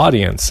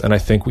audience. And I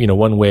think,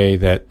 one way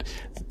that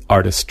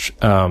artists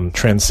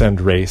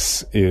transcend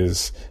race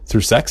is through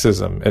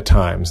sexism at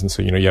times. And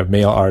so, you have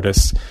male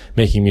artists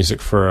making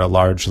music for a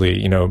largely,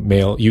 young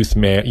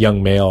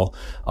male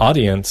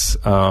audience.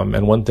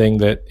 And one thing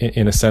that,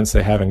 in a sense,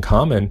 they have in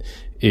common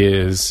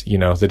is,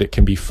 that it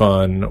can be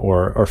fun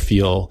or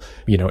feel,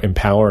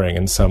 empowering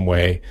in some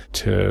way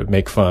to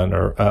make fun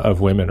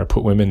of women or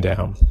put women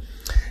down.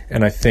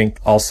 And I think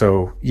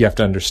also you have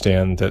to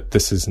understand that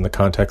this is in the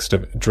context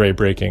of Dre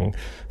breaking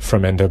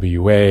from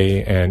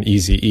NWA and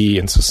Eazy-E.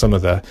 And so some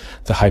of the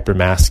hyper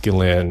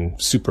masculine,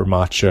 super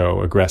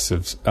macho,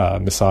 aggressive,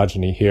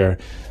 misogyny here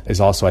is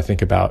also, I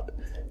think, about,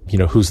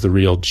 who's the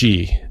real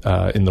G,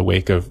 in the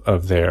wake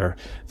of their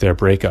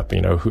breakup,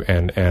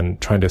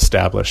 and trying to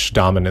establish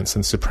dominance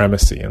and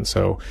supremacy. And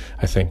so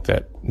I think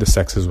that the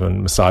sexism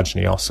and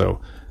misogyny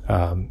also,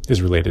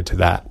 is related to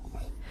that.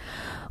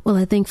 Well,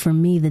 I think for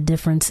me, the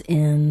difference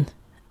in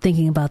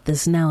thinking about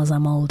this now is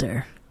I'm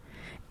older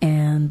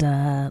and,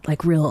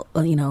 real,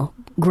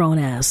 grown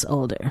ass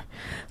older.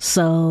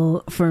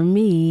 So for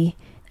me,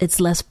 it's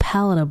less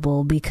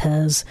palatable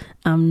because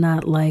I'm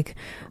not like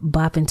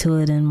bopping to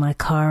it in my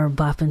car,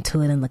 bopping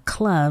to it in the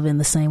club in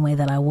the same way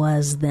that I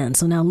was then.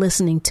 So now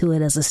listening to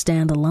it as a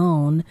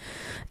standalone,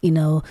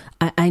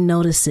 I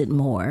notice it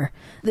more.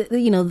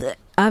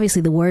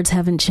 Obviously the words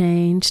haven't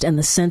changed and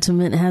the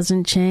sentiment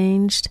hasn't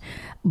changed,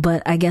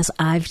 but I guess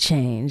I've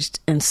changed.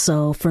 And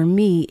so for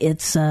me,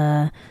 it's,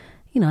 I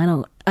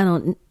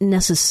don't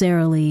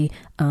necessarily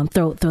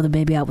throw the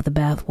baby out with the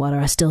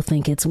bathwater. I still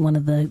think it's one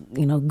of the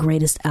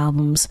greatest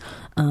albums,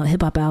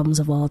 hip hop albums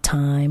of all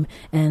time,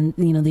 and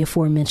the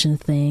aforementioned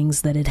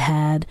things that it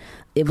had.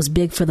 It was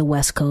big for the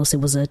West Coast. It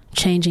was a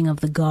changing of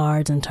the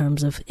guards in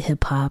terms of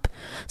hip hop.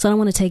 So I don't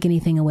want to take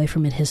anything away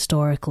from it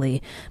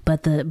historically,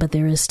 but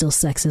there is still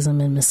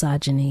sexism and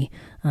misogyny,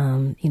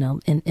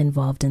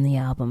 involved in the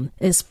album.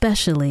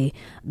 Especially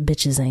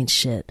 "Bitches Ain't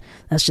Shit."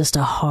 That's just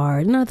a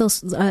hard.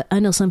 I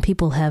know some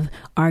people have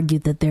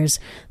argued that there's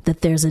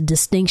a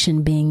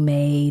distinction being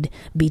made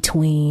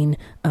between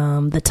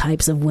the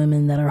types of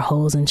women that are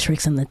hoes and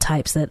tricks and the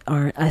types that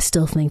aren't. I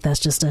still think that's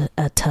just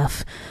a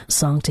tough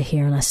song to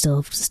hear, and I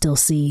still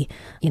see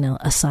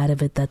a side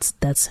of it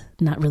that's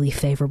not really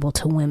favorable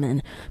to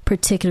women,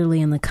 particularly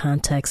in the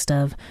context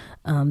of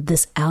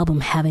this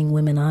album having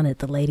women on it,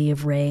 the Lady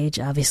of Rage,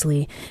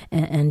 obviously,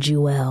 and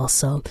Jewel.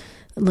 So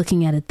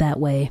looking at it that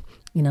way,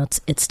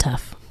 it's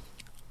tough.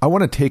 I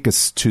want to take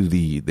us to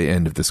the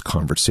end of this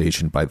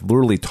conversation by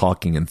literally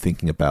talking and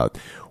thinking about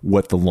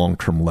what the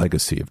long-term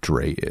legacy of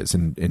Dre is.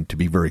 And to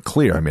be very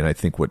clear, I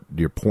think both of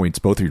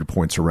your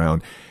points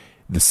around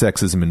the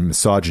sexism and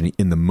misogyny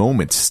in the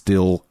moment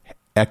still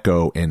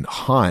echo and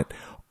haunt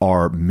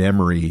our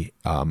memory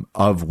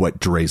of what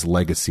Dre's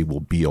legacy will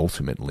be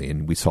ultimately.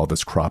 And we saw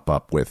this crop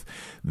up with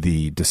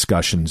the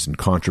discussions and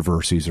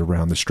controversies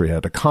around the Straight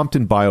Outta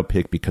Compton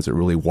biopic because it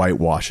really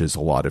whitewashes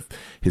a lot of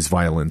his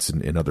violence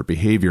and other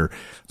behavior.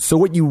 So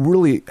what you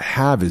really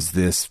have is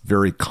this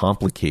very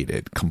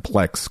complicated,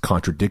 complex,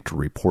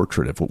 contradictory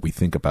portrait of what we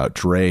think about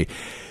Dre.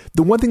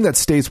 The one thing that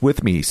stays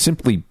with me,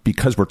 simply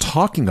because we're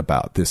talking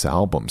about this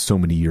album so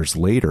many years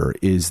later,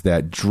 is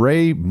that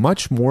Dre,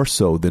 much more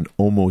so than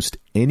almost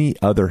any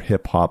other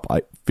hip-hop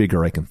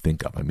figure I can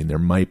think of, there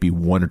might be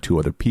one or two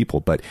other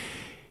people, but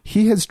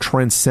he has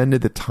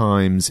transcended the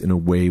times in a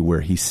way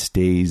where he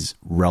stays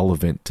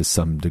relevant to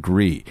some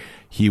degree.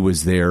 He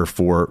was there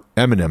for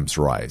Eminem's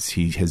rise.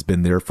 He has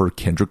been there for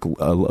Kendrick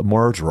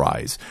Lamar's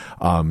rise.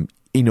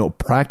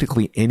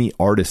 Practically any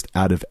artist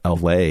out of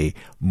LA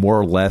more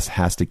or less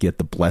has to get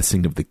the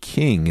blessing of the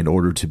king in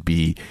order to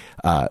be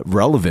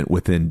relevant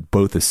within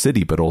both a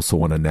city, but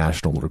also on a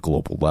national or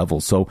global level.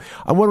 So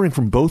I'm wondering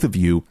from both of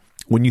you,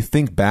 when you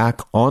think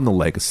back on the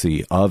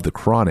legacy of The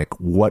Chronic,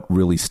 what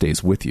really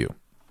stays with you?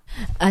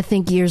 I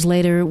think years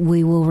later,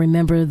 we will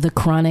remember The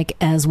Chronic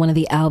as one of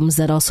the albums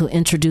that also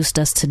introduced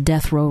us to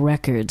Death Row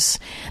Records,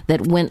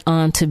 that went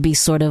on to be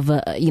sort of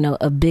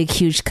a big,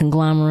 huge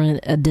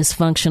conglomerate, a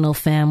dysfunctional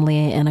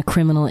family, and a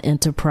criminal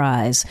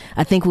enterprise.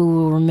 I think we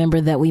will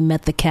remember that we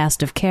met the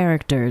cast of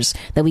characters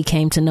that we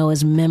came to know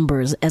as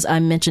members, as I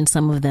mentioned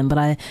some of them, but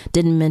I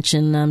didn't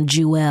mention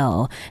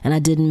Jewel, and I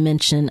didn't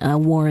mention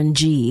Warren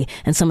G,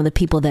 and some of the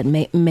people that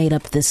made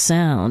up this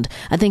sound.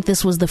 I think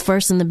this was the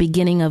first and the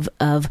beginning of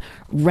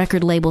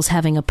record labels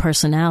having a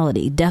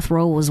personality. Death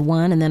Row was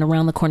one, and then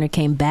around the corner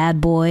came Bad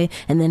Boy,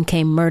 and then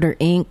came Murder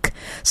Inc.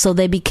 So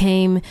they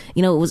became,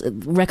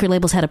 record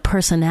labels had a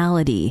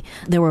personality.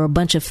 There were a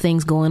bunch of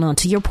things going on.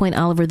 To your point,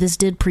 Oliver, this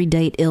did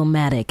predate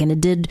Illmatic, and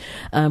it did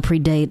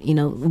predate,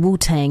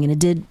 Wu-Tang, and it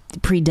did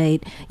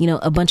predate,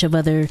 a bunch of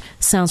other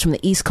sounds from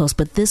the East Coast,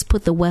 but this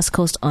put the West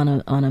Coast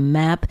on a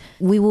map.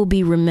 We will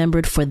be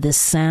remembered for this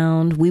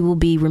sound. We will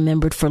be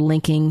remembered for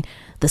linking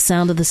the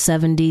sound of the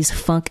 70s,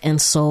 funk and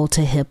soul,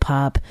 to hip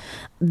hop.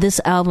 This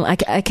album, I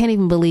can't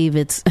even believe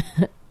it's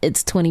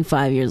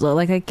 25 years old.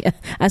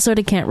 I sort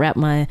of can't wrap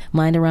my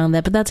mind around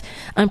that, but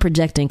I'm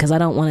projecting because I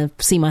don't want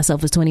to see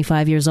myself as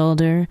 25 years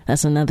older.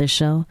 That's another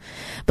show.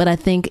 But I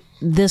think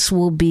this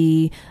will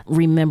be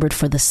remembered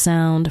for the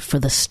sound, for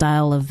the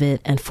style of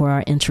it, and for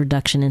our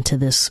introduction into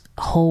this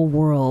whole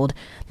world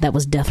that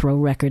was Death Row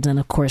Records, and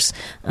of course,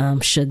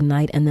 Suge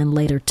Knight, and then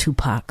later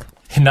Tupac.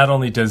 And not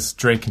only does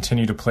Dre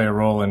continue to play a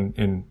role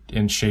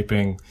in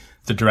shaping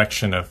the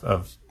direction of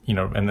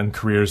and then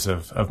careers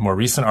of more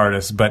recent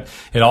artists, but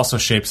it also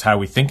shapes how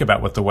we think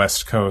about what the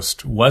West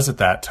Coast was at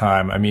that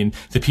time. I mean,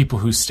 the people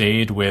who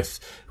stayed with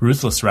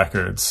Ruthless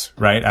Records,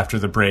 right, after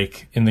the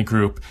break in the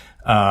group,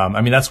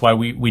 that's why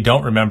we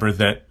don't remember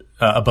that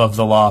Above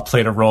the Law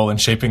played a role in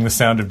shaping the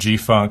sound of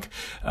G-Funk.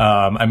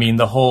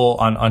 The whole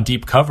on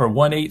Deep Cover,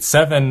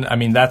 187,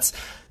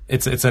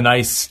 it's a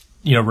nice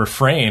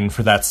refrain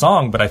for that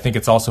song, but I think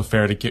it's also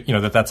fair to get,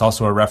 that's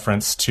also a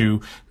reference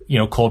to,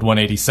 Cold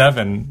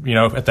 187,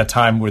 at that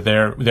time where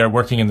they're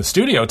working in the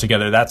studio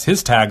together. That's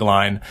his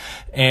tagline.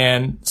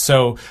 And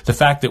so the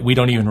fact that we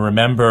don't even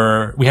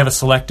remember, we have a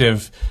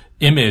selective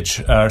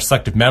image or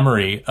selective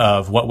memory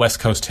of what West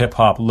Coast hip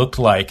hop looked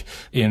like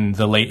in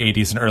the late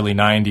 80s and early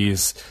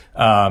 90s,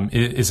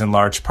 is in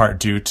large part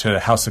due to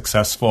how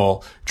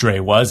successful Dre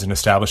was in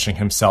establishing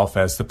himself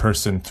as the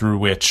person through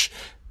which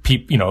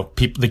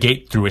the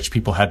gate through which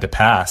people had to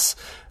pass.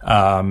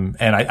 And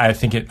I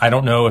think I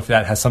don't know if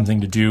that has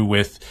something to do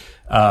with,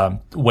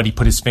 what he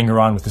put his finger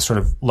on with the sort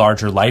of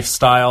larger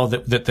lifestyle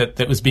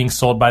that was being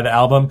sold by the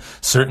album.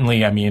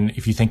 Certainly,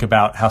 if you think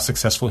about how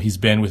successful he's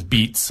been with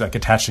Beats, like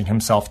attaching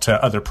himself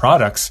to other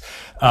products,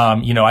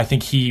 I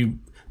think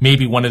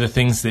maybe one of the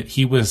things that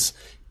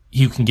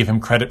you can give him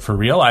credit for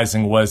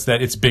realizing was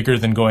that it's bigger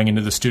than going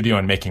into the studio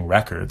and making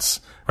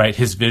records, right?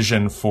 His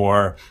vision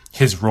for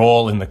his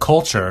role in the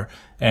culture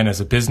and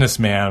as a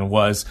businessman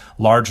was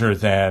larger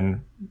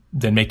than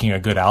making a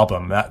good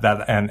album.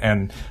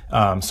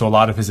 So a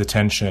lot of his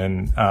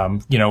attention,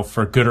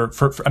 for good or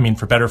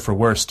for better or for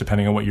worse,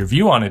 depending on what your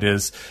view on it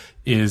is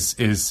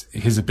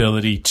his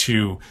ability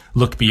to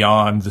look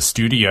beyond the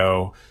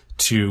studio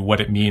to what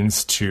it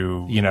means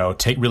to,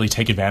 really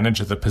take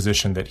advantage of the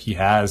position that he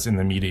has in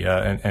the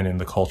media and in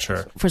the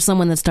culture. For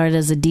someone that started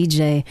as a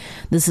DJ,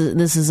 this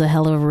is a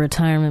hell of a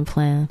retirement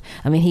plan.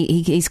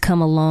 He's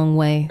come a long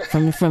way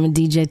from a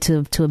DJ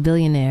to a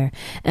billionaire.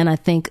 And I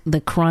think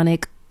the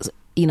Chronic,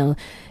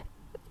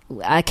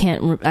 I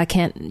can't,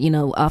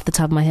 off the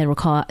top of my head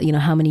recall,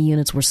 how many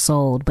units were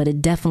sold, but it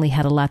definitely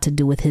had a lot to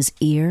do with his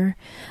ear,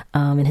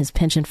 and his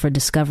penchant for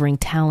discovering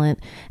talent.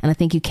 And I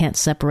think you can't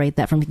separate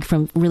that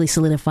from really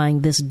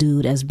solidifying this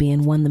dude as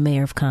being, one, the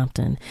mayor of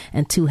Compton,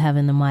 and two,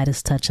 having the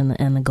Midas touch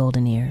and the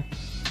golden ear.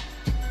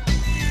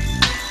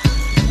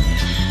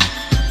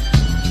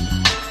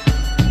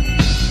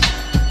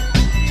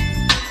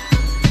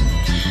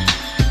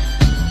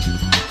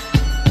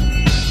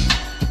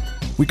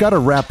 We got to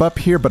wrap up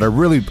here, but I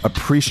really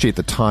appreciate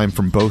the time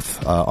from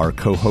both our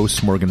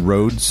co-hosts, Morgan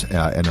Rhodes,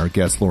 and our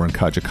guest, Lauren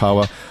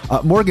Kajikawa.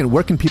 Morgan,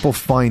 where can people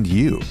find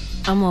you?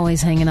 I'm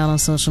always hanging out on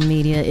social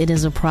media. It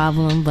is a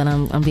problem, but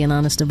I'm being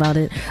honest about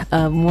it.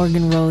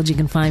 Morgan Rhodes, you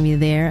can find me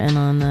there, and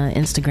on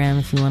Instagram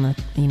if you want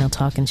to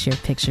talk and share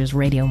pictures.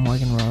 Radio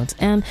Morgan Rhodes,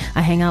 and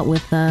I hang out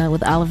with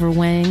Oliver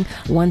Wang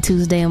one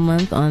Tuesday a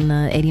month on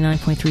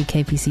 89.3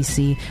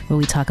 KPCC, where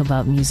we talk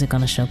about music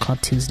on a show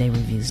called Tuesday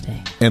Reviews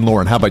Day. And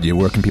Lauren, how about you?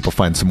 Where can people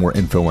find some more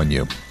info on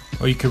you?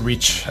 Or you can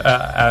reach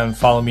and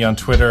follow me on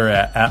Twitter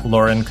at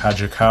Lauren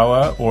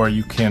Kajikawa, or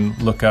you can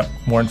look up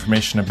more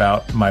information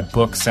about my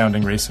book,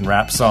 Sounding Race and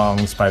Rap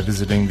Songs, by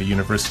visiting the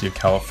University of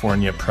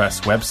California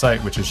Press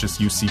website, which is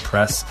just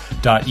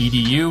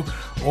ucpress.edu,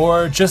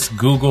 or just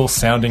Google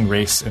Sounding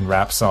Race and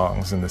Rap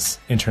Songs. In this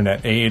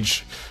internet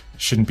age,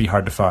 shouldn't be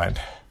hard to find.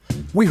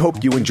 We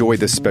hope you enjoy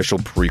this special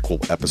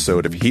prequel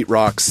episode of Heat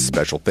Rocks.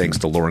 Special thanks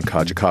to Lauren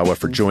Kajikawa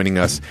for joining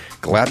us.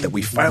 Glad that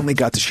we finally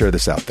got to share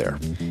this out there.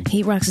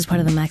 Heat Rocks is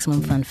part of the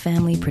Maximum Fun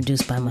family,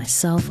 produced by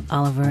myself,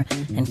 Oliver,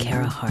 and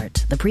Kara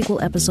Hart. The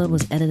prequel episode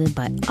was edited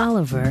by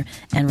Oliver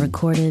and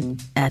recorded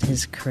at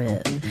his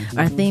crib.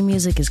 Our theme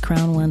music is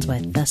Crown Ones by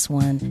Thess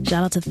One.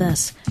 Shout out to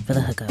Thess for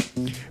the hookup.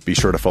 Be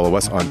sure to follow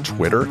us on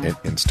Twitter and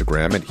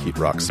Instagram at Heat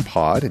Rocks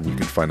Pod, and you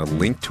can find a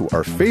link to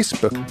our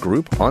Facebook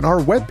group on our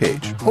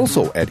webpage,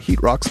 also at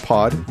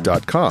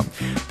heatrockspod.com.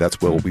 That's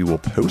where we will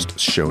post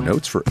show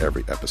notes for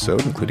every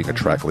episode, including a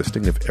track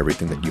listing of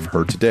everything that you've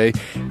heard today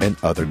and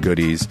other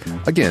goodies.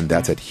 Again,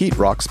 that's at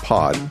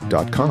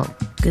heatrockspod.com.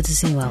 Good to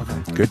see you,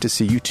 Oliver. Good to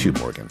see you too,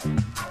 Morgan.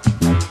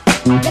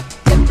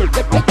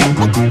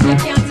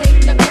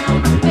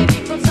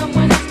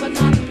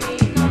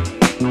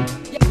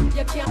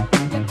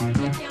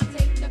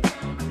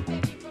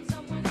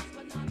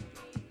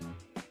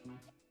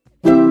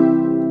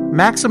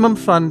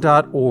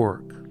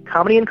 MaximumFun.org.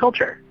 Comedy and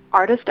culture.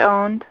 Artist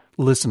owned.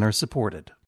 Listener supported.